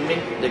just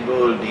mint the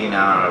gold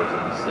dinars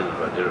and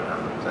silver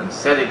dirhams and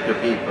sell it to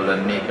people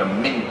and make a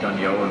mint on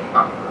your own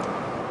heart.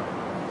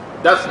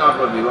 That's not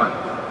what we want.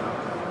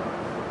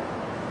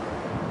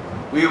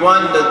 We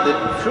want that the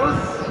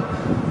truth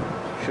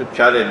should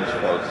challenge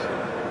falsehood.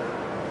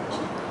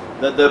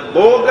 that the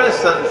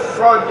bogus and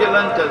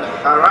fraudulent and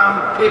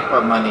haram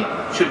paper money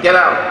should get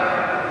out.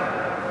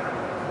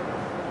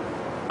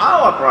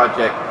 Our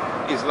project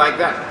is like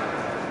that.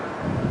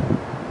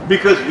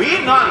 Because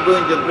we're not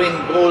going to bring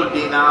gold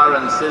dinar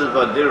and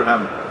silver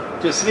dirham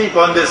to sleep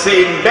on the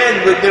same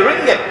bed with the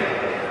ringgit.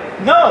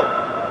 No.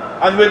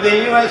 And with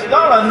the US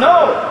dollar,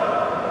 no.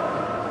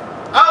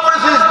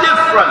 Ours is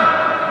different.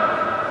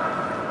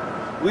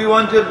 We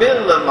want to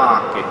build a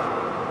market.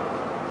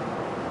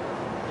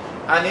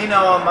 And in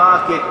our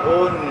market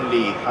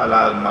only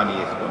halal money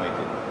is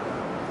permitted.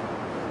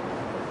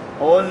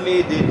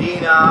 Only the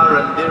dinar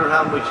and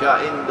dirham which are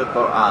in the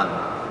Quran.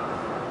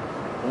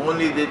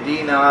 Only the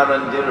dinar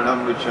and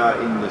dirham which are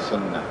in the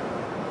Sunnah.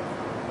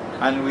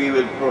 And we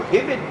will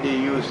prohibit the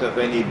use of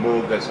any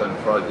bogus and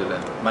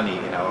fraudulent money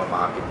in our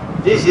market.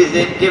 This is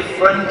a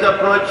different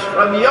approach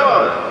from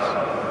yours.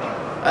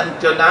 And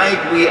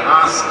tonight we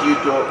ask you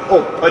to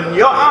open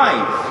your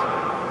eyes.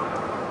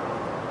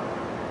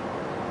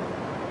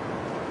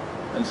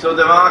 And so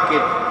the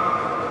market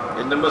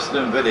in the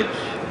Muslim village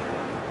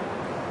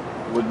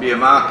would be a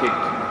market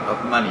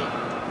of money,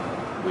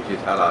 which is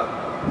halal.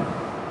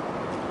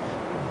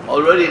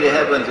 Already the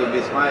heavens will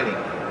be smiling.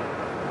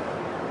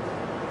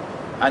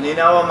 And in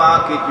our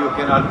market you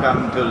cannot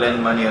come to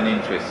lend money on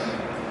interest,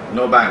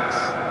 no banks.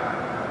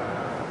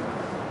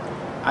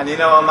 And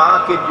in our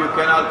market you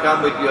cannot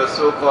come with your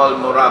so-called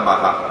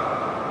murabaha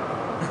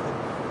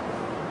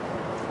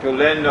to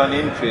lend on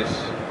interest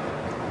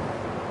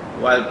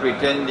while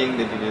pretending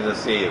that it is a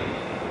sale,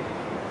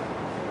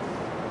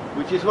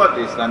 which is what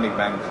the Islamic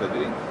banks are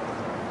doing.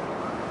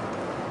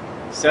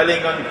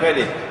 Selling on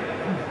credit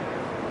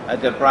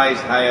at a price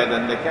higher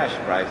than the cash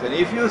price. And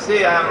if you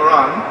say I'm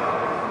wrong,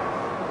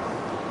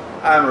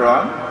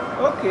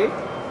 okay.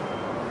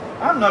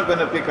 I'm not going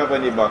to pick up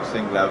any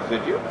boxing gloves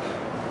with you.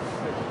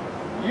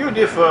 You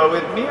differ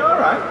with me, all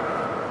right,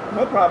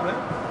 no problem.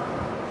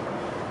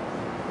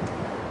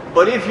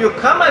 But if you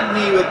come at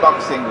me with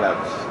boxing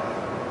gloves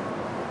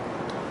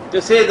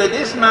to say that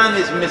this man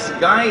is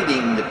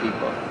misguiding the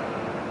people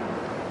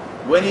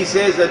when he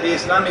says that the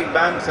Islamic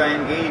banks are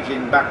engaged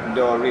in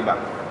backdoor riba,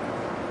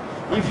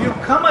 if you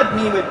come at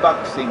me with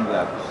boxing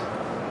gloves,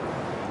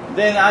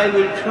 then I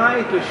will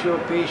try to show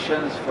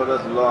patience for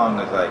as long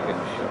as I can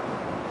show.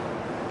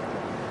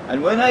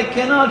 And when I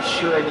cannot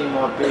show any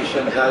more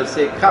patience, I'll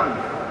say, come,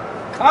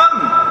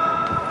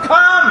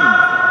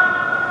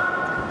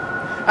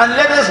 and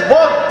let us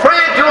both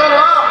pray to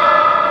Allah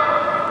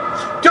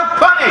to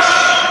punish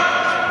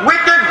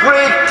with the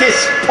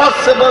greatest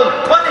possible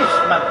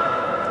punishment.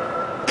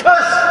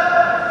 Curse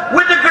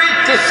with the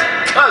greatest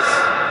curse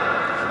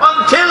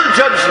until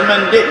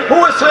judgment day.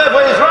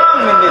 Whosoever is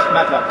wrong in this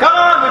matter, come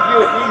on if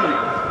you feel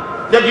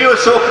that you are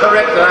so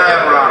correct and I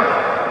am wrong.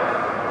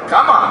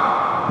 Come on.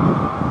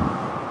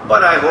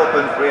 But I hope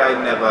and pray I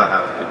never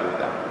have to do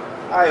that.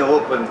 I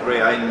hope and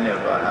pray I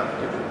never have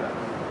to do that.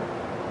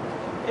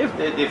 If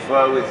they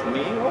differ with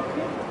me,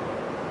 okay.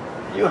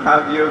 You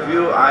have your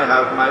view, I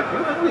have my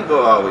view, and we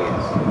go our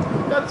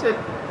ways. That's it.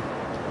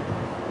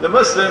 The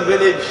Muslim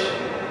village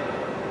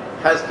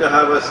has to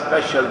have a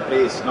special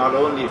place not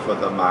only for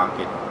the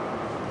market,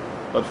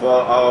 but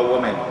for our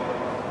women.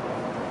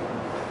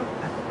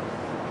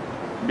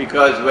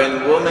 Because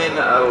when women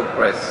are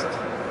oppressed,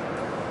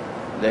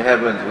 the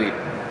heavens weep.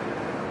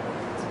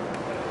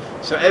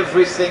 So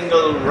every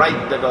single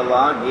right that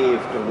Allah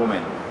gave to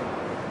women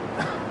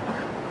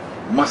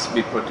must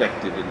be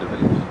protected in the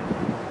village.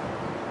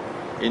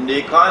 In the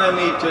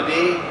economy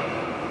today,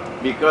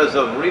 because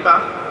of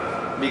riba,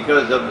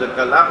 because of the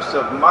collapse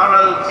of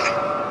morals,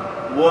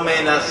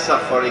 women are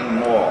suffering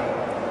more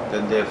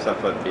than they've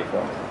suffered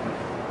before.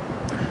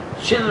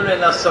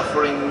 Children are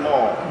suffering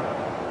more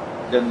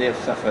than they've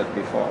suffered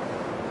before.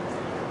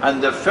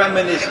 And the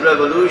feminist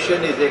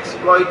revolution is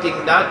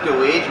exploiting that to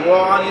wage war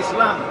on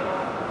Islam.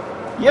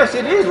 Yes,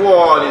 it is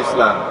war on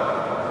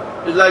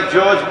Islam. It's like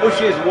George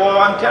Bush's war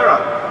on terror.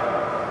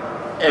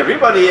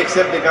 Everybody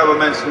except the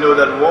governments know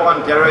that war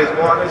on terror is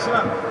war on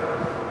Islam.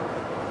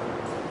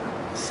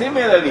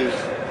 Similarly,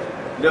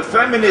 the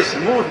feminist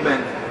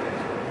movement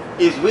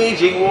is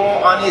waging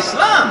war on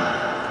Islam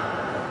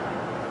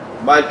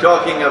by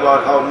talking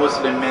about how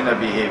Muslim men are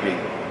behaving.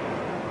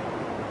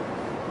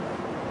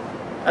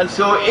 And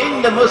so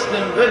in the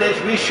Muslim village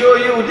we show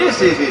you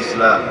this is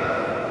Islam.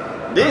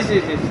 This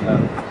is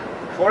Islam.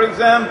 For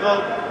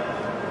example,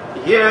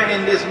 here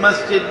in this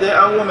masjid there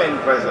are women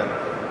present.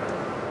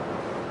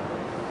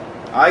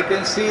 I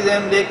can see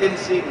them, they can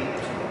see me.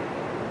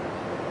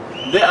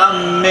 There are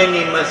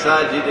many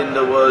masajid in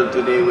the world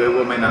today where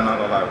women are not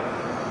allowed.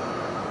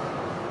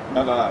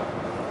 Not allowed.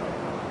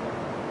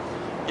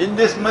 In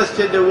this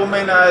masjid the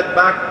women are at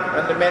back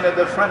and the men at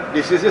the front.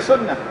 This is the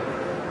sunnah.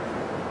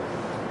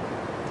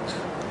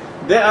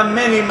 There are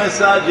many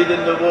masajid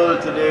in the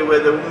world today where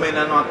the women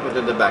are not put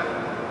at the back.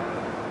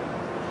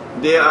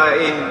 They are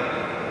in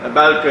a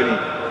balcony,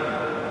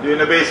 they're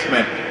in a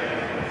basement,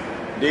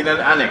 they're in an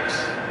annex,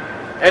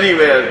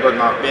 anywhere but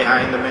not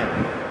behind the men.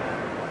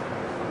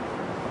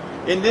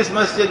 In this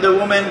masjid the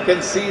women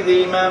can see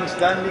the Imam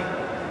standing.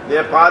 They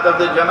are part of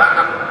the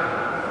Jama'ah.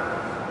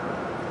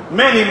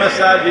 Many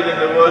masajid in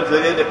the world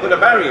today, they put a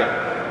barrier.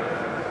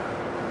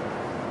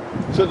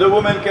 So the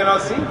women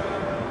cannot see.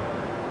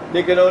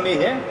 They can only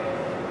hear.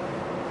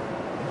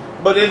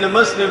 But in the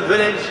Muslim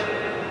village,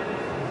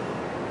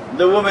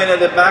 the women at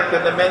the back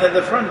and the men at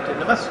the front in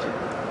the masjid.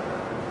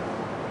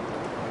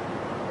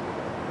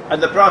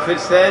 And the Prophet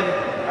said,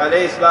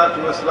 alayhi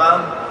salatu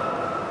wasalam,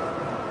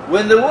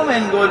 when the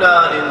women go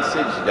down in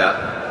sajda,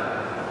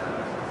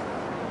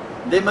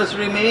 they must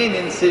remain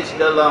in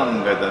sajda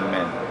longer than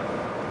men.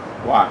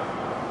 Why?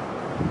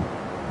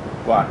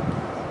 Why?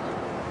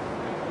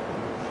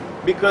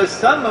 Because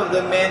some of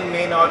the men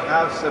may not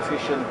have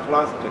sufficient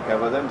cloth to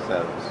cover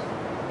themselves.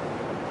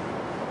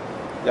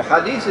 The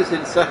hadith is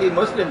in Sahih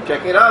Muslim,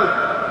 check it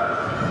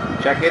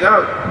out. Check it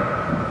out.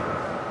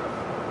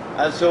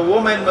 And so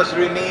women must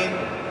remain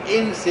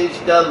in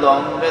sajda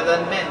longer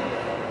than men.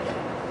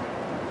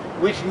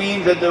 Which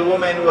means that the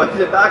women were at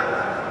the back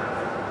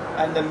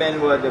and the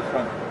men were at the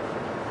front.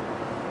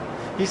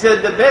 He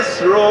said the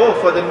best row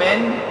for the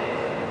men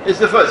is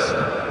the first.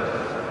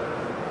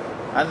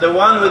 And the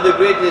one with the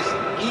greatest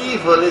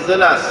evil is the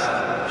last,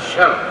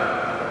 shar.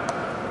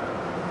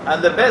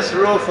 And the best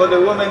row for the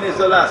woman is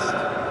the last.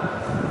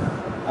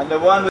 And the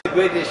one with the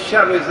greatest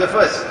shar is the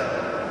first.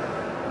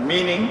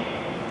 Meaning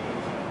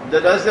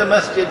that as the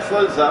masjid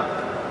fills up,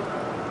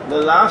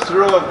 the last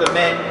row of the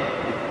men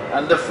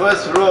and the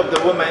first row of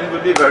the women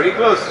will be very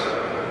close.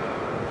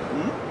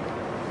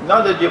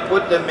 Not that you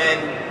put the men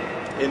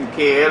in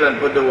KL and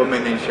put the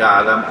women in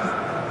Shah Alam.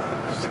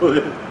 So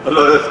there's a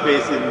lot of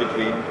space in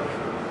between.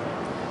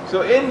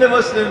 So in the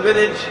Muslim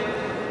village,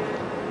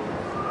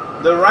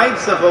 the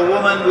rights of a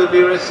woman will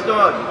be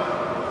restored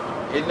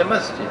in the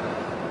masjid.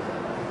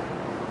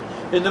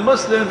 In the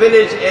Muslim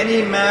village,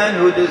 any man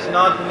who does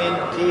not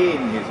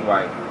maintain his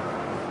wife,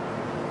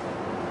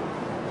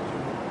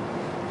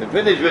 the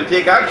village will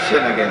take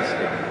action against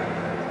him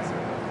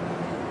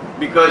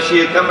because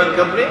she will come and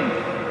complain.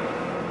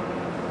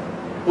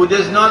 Who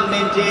does not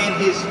maintain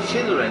his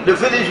children, the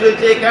village will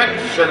take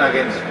action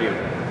against you.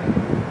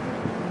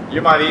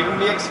 You might even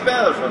be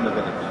expelled from the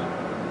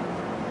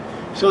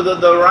village. So that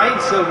the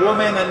rights of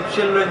women and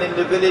children in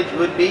the village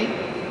would be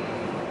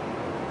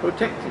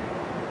protected.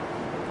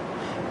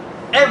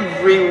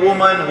 Every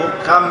woman who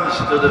comes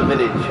to the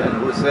village and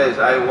who says,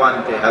 I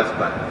want a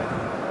husband,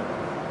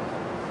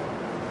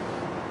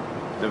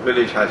 the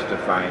village has to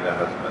find a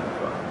husband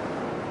for her.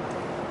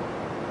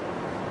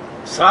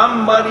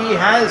 Somebody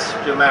has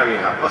to marry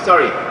her.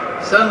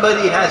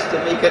 Somebody has to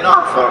make an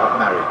offer of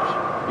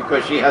marriage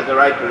because she has the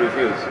right to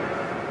refuse.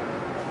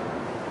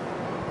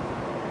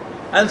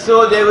 And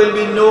so there will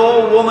be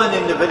no woman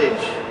in the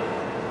village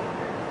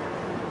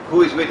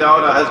who is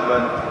without a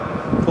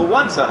husband, who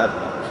wants a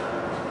husband.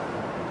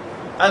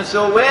 And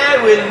so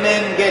where will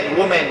men get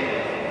women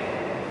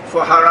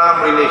for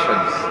haram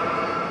relations?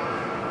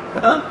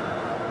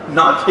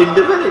 Not in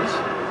the village.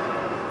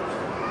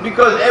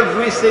 Because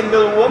every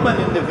single woman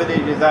in the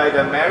village is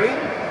either married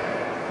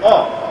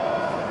or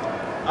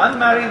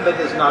unmarried but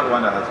does not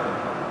want a husband.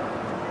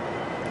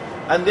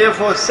 And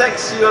therefore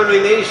sexual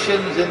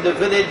relations in the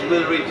village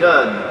will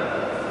return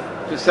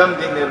to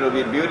something that will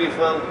be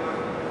beautiful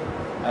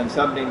and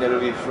something that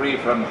will be free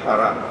from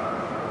haram.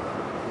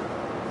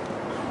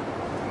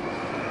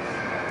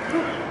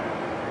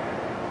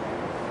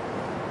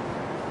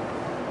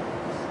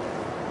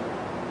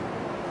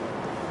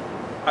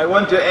 I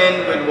want to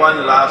end with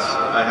one last,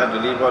 I had to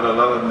leave out a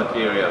lot of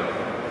material.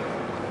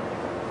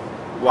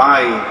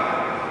 Why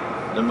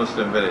the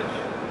Muslim village?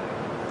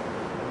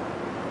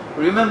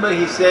 Remember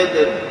he said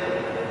that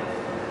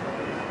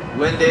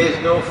when there is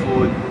no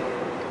food,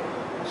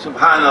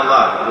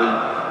 Subhanallah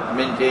will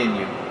maintain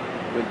you,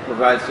 will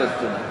provide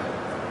sustenance.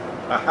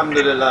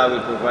 Alhamdulillah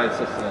will provide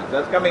sustenance.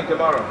 That's coming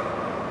tomorrow.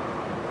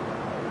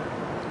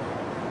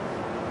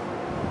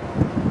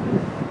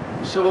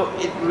 So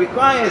it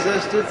requires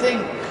us to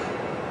think.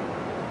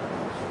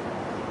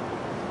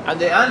 And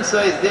the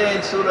answer is there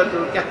in Surah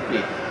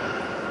Al-Kahfi.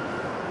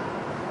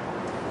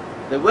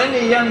 That when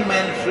the young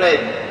men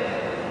fled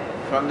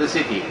from the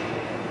city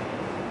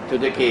to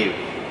the cave,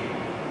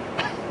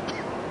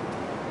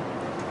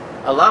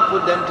 Allah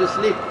put them to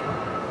sleep.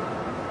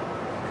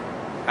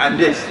 And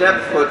they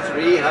slept for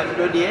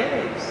 300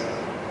 years.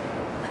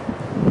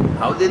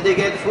 How did they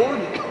get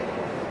food?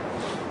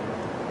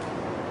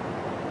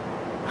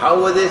 How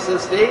were they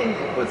sustained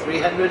for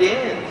 300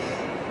 years?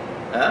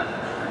 Huh?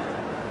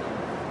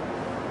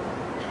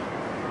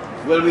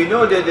 Well, we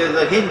know that there's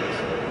a hint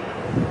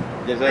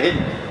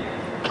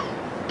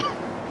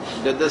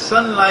that the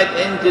sunlight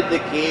entered the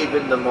cave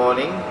in the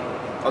morning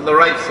on the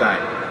right side,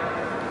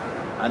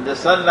 and the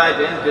sunlight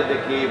entered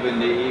the cave in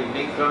the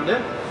evening from the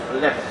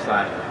left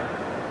side,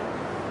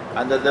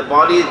 and that the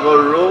bodies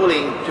were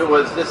rolling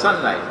towards the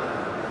sunlight,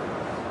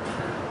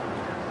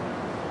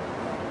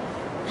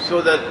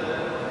 so that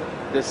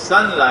the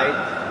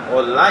sunlight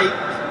or light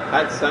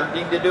had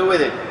something to do with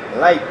it.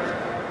 Light.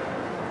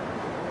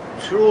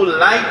 through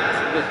light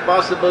it is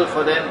possible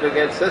for them to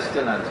get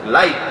sustenance.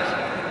 Light.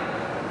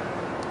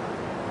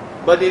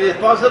 But it is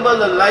possible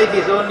that light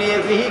is only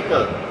a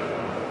vehicle,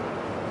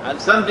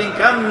 and something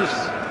comes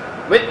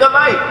with the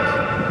light,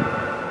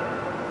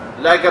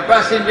 like a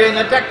passenger in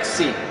a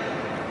taxi,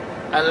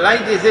 and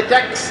light is a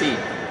taxi.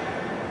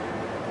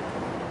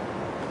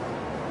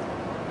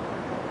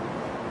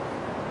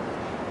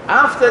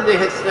 After they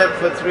had slept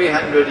for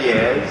 300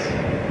 years,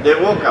 they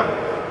woke up.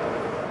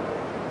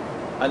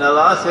 And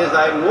Allah says,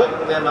 I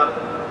woke them up,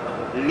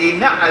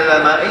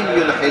 لِنَعْلَمَ أَيُّ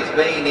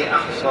الْحِزْبَيْنِ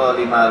أَحْصَى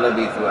لِمَا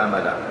لَبِثُوا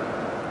أَمَدًا.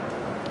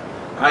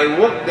 I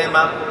woke them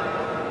up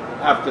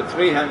after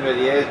 300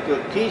 years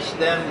to teach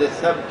them the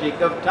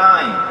subject of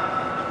time.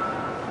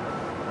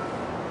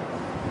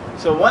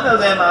 So one of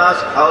them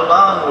asked, how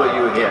long were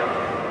you here?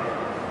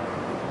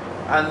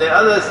 And the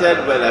other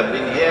said, well, I've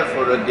been here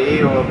for a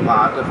day or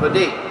part of a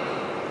day.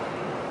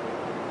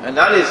 And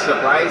that is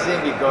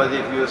surprising, because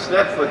if you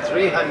slept for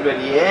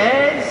 300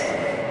 years,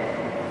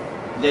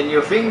 then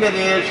your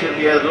fingernails should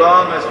be as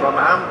long as from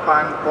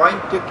Ampang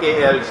Point to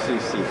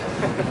KLCC.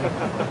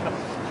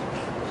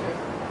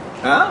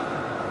 Huh?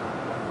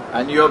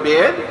 And your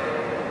beard?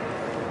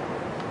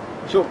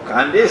 So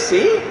can't they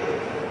see?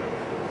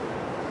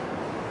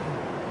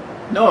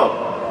 No.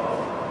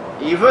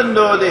 Even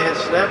though they had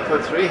slept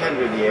for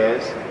 300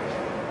 years,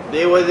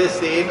 they were the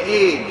same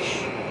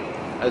age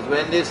as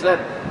when they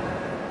slept.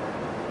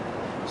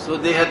 So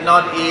they had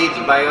not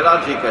aged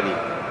biologically.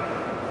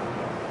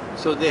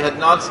 So they had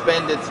not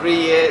spent the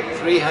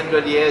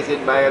 300 years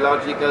in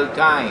biological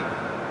time.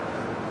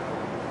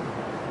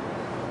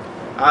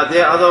 Are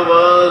there other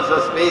worlds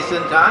of space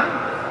and time?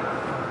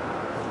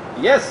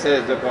 Yes,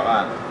 says the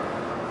Quran.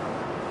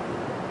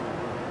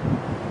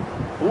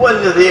 هُوَ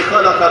الَّذِي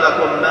خَلَقَ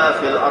لَكُم مَّا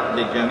فِي الْأَرْضِ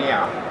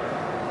جَمِيعًا.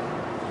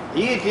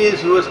 He it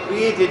is who has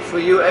created for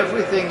you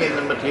everything in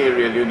the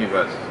material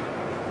universe.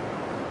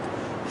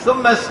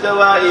 ثُمَّ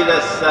اسْتَوَى إِلَى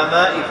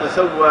السَّمَاءِ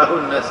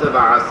فَسَوَّاهُنَّ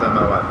سَبْعَ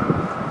سَمَوَاتٍ.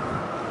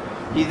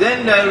 He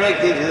then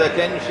directed his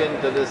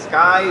attention to the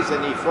skies,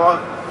 and he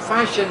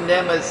fashioned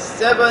them as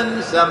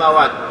 7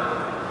 samawat.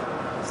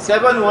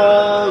 7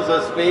 worlds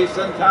of space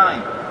and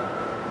time.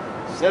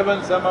 7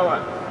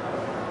 samawat.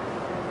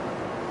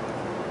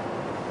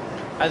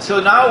 And so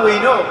now we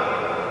know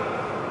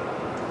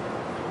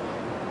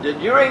that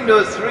during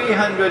those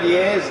 300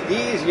 years,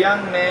 these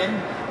young men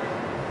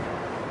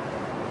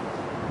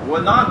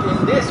were not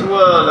in this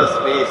world of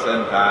space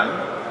and time,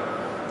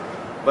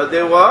 but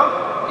they were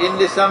in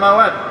the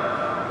samawat.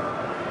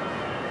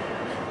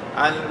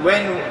 And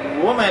when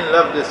women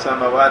love the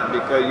samawat,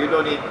 because you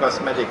don't need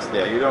cosmetics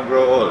there, you don't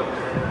grow old.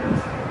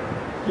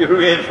 You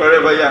remain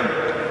forever young.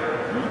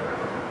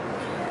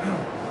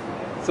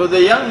 So the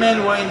young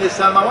men were in the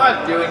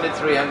samawat during the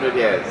 300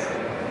 years.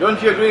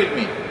 Don't you agree with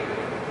me?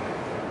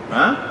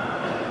 Huh?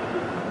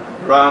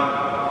 Wrong.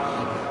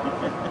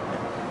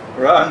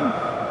 Wrong.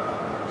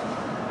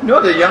 No,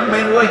 the young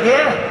men were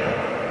here,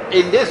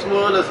 in this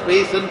world of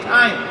space and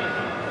time.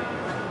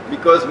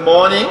 Because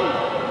morning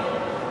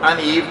and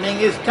evening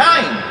is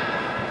time,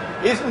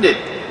 isn't it?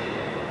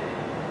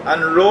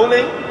 And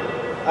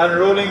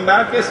rolling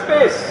back is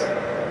space.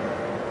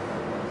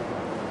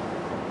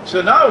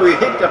 So now we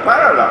hit a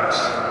paradox.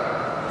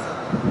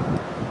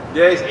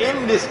 There is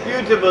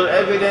indisputable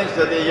evidence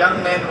that the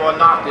young men were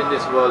not in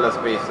this world of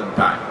space and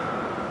time,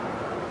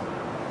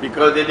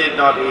 because they did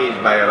not age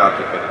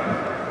biologically.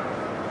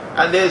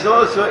 And there is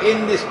also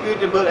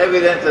indisputable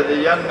evidence that the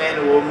young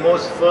men were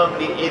most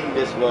firmly in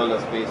this world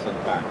of space and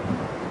time.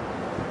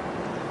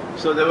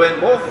 So they went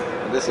both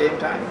at the same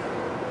time.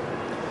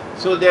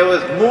 So there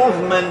was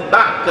movement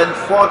back and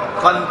forth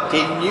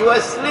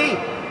continuously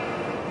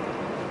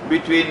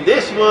between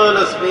this world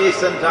of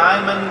space and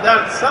time and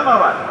that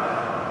samawat.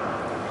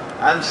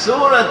 And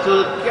Surah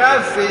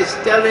Al-Kahf is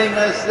telling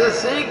us the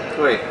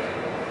secret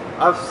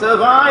of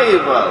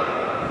survival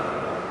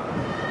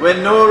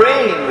when no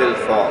rain will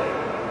fall.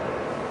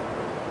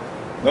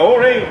 No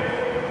rain.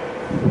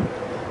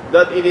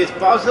 That it is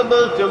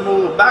possible to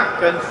move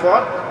back and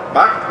forth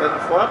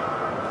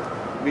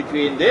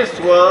between this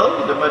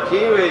world, the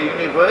material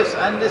universe,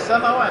 and the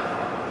samawat.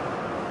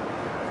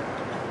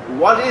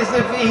 What is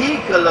the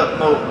vehicle of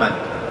movement?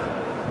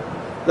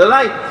 The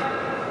light.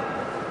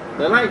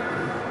 The light.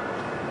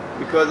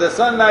 Because the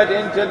sunlight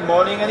entered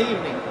morning and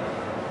evening.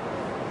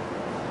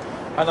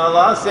 And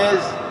Allah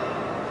says,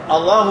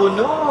 Allahu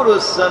nuru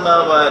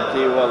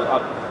samawati wal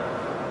ard.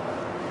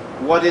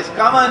 What is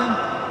common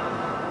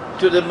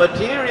to the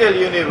material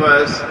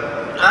universe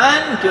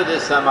and to the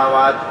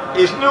samawat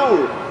is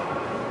nur.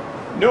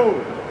 Nur.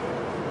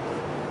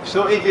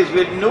 So it is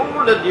with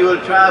nur that you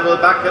will travel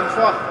back and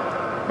forth.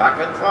 Back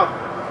and forth.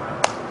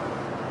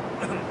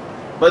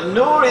 But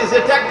nur is a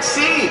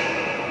taxi.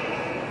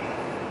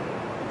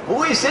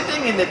 Who is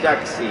sitting in the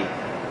taxi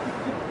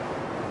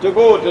to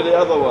go to the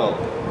other world?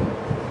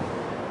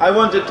 I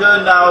want to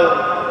turn now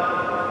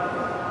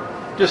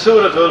to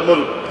Surah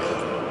Al-Mulk,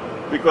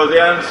 because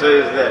the answer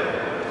is there.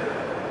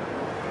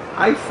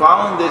 I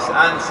found this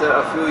answer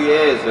a few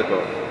years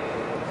ago.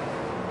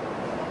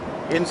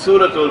 in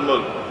Surah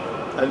Al-Mulk,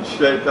 and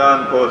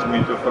Shaitan caused me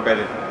to forget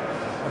it.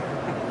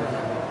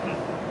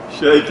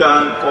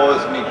 Shaitan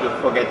caused me to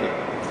forget it.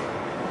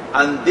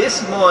 And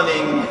this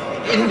morning,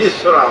 in this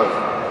surah,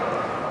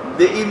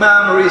 the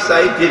Imam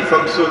recited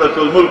from Surah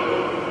Al-Mulk.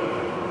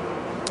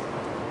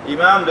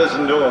 Imam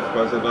doesn't know, of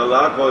course, that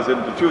Allah caused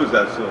him to choose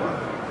that surah.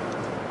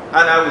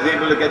 And I was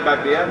able to get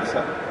back the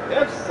answer.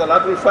 Yes,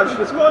 Salatul Fajr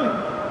this morning.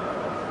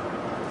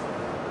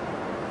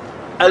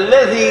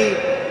 الذي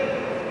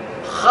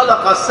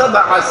خلق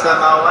سبع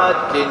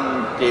سماوات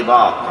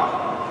طباقا.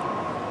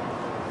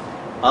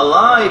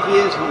 Allah it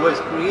is who has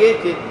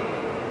created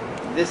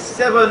the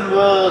 7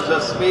 worlds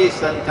of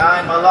space and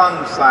time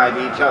alongside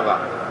each other.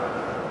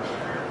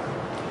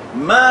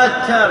 ما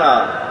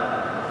ترى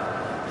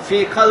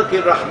في خلق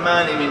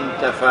الرحمن من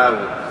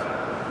تفاوت.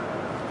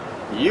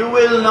 You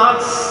will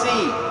not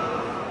see,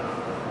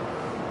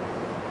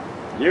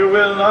 you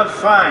will not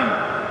find,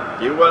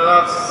 you will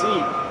not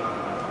see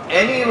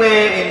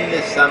anywhere in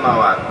the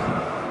samawat,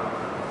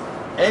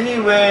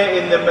 anywhere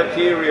in the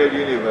material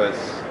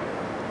universe,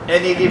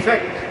 any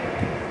defect.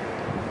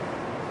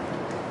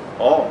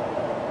 Oh,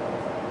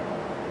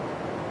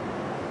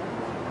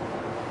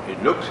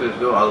 it looks as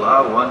though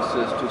Allah wants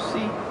us to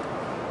see.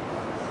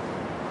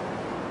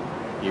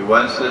 He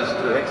wants us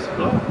to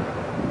explore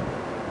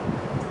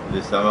the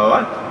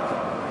samawat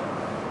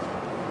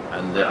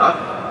and the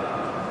earth,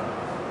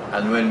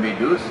 and when we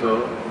do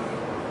so,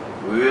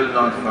 we will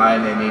not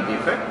find any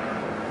defect.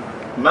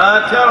 ما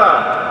ترى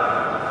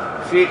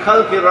في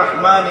خلق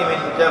الرحمن من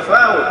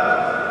تفاوت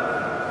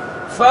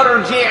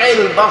فارجع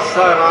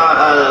البصر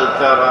هل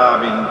ترى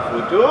من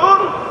فتور.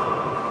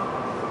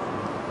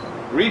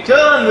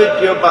 Return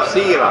with your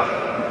basira.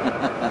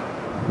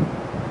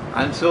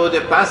 And so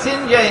the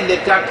passenger in the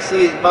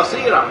taxi is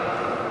basira.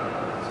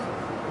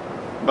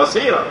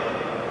 Basira.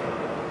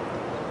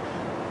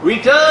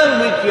 Return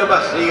with your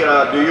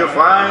basira. Do you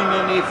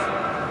find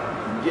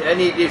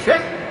any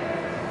defect?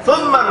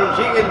 ثم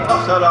ارجع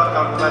البصر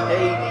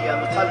كرتين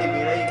ينقلب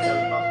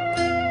إليك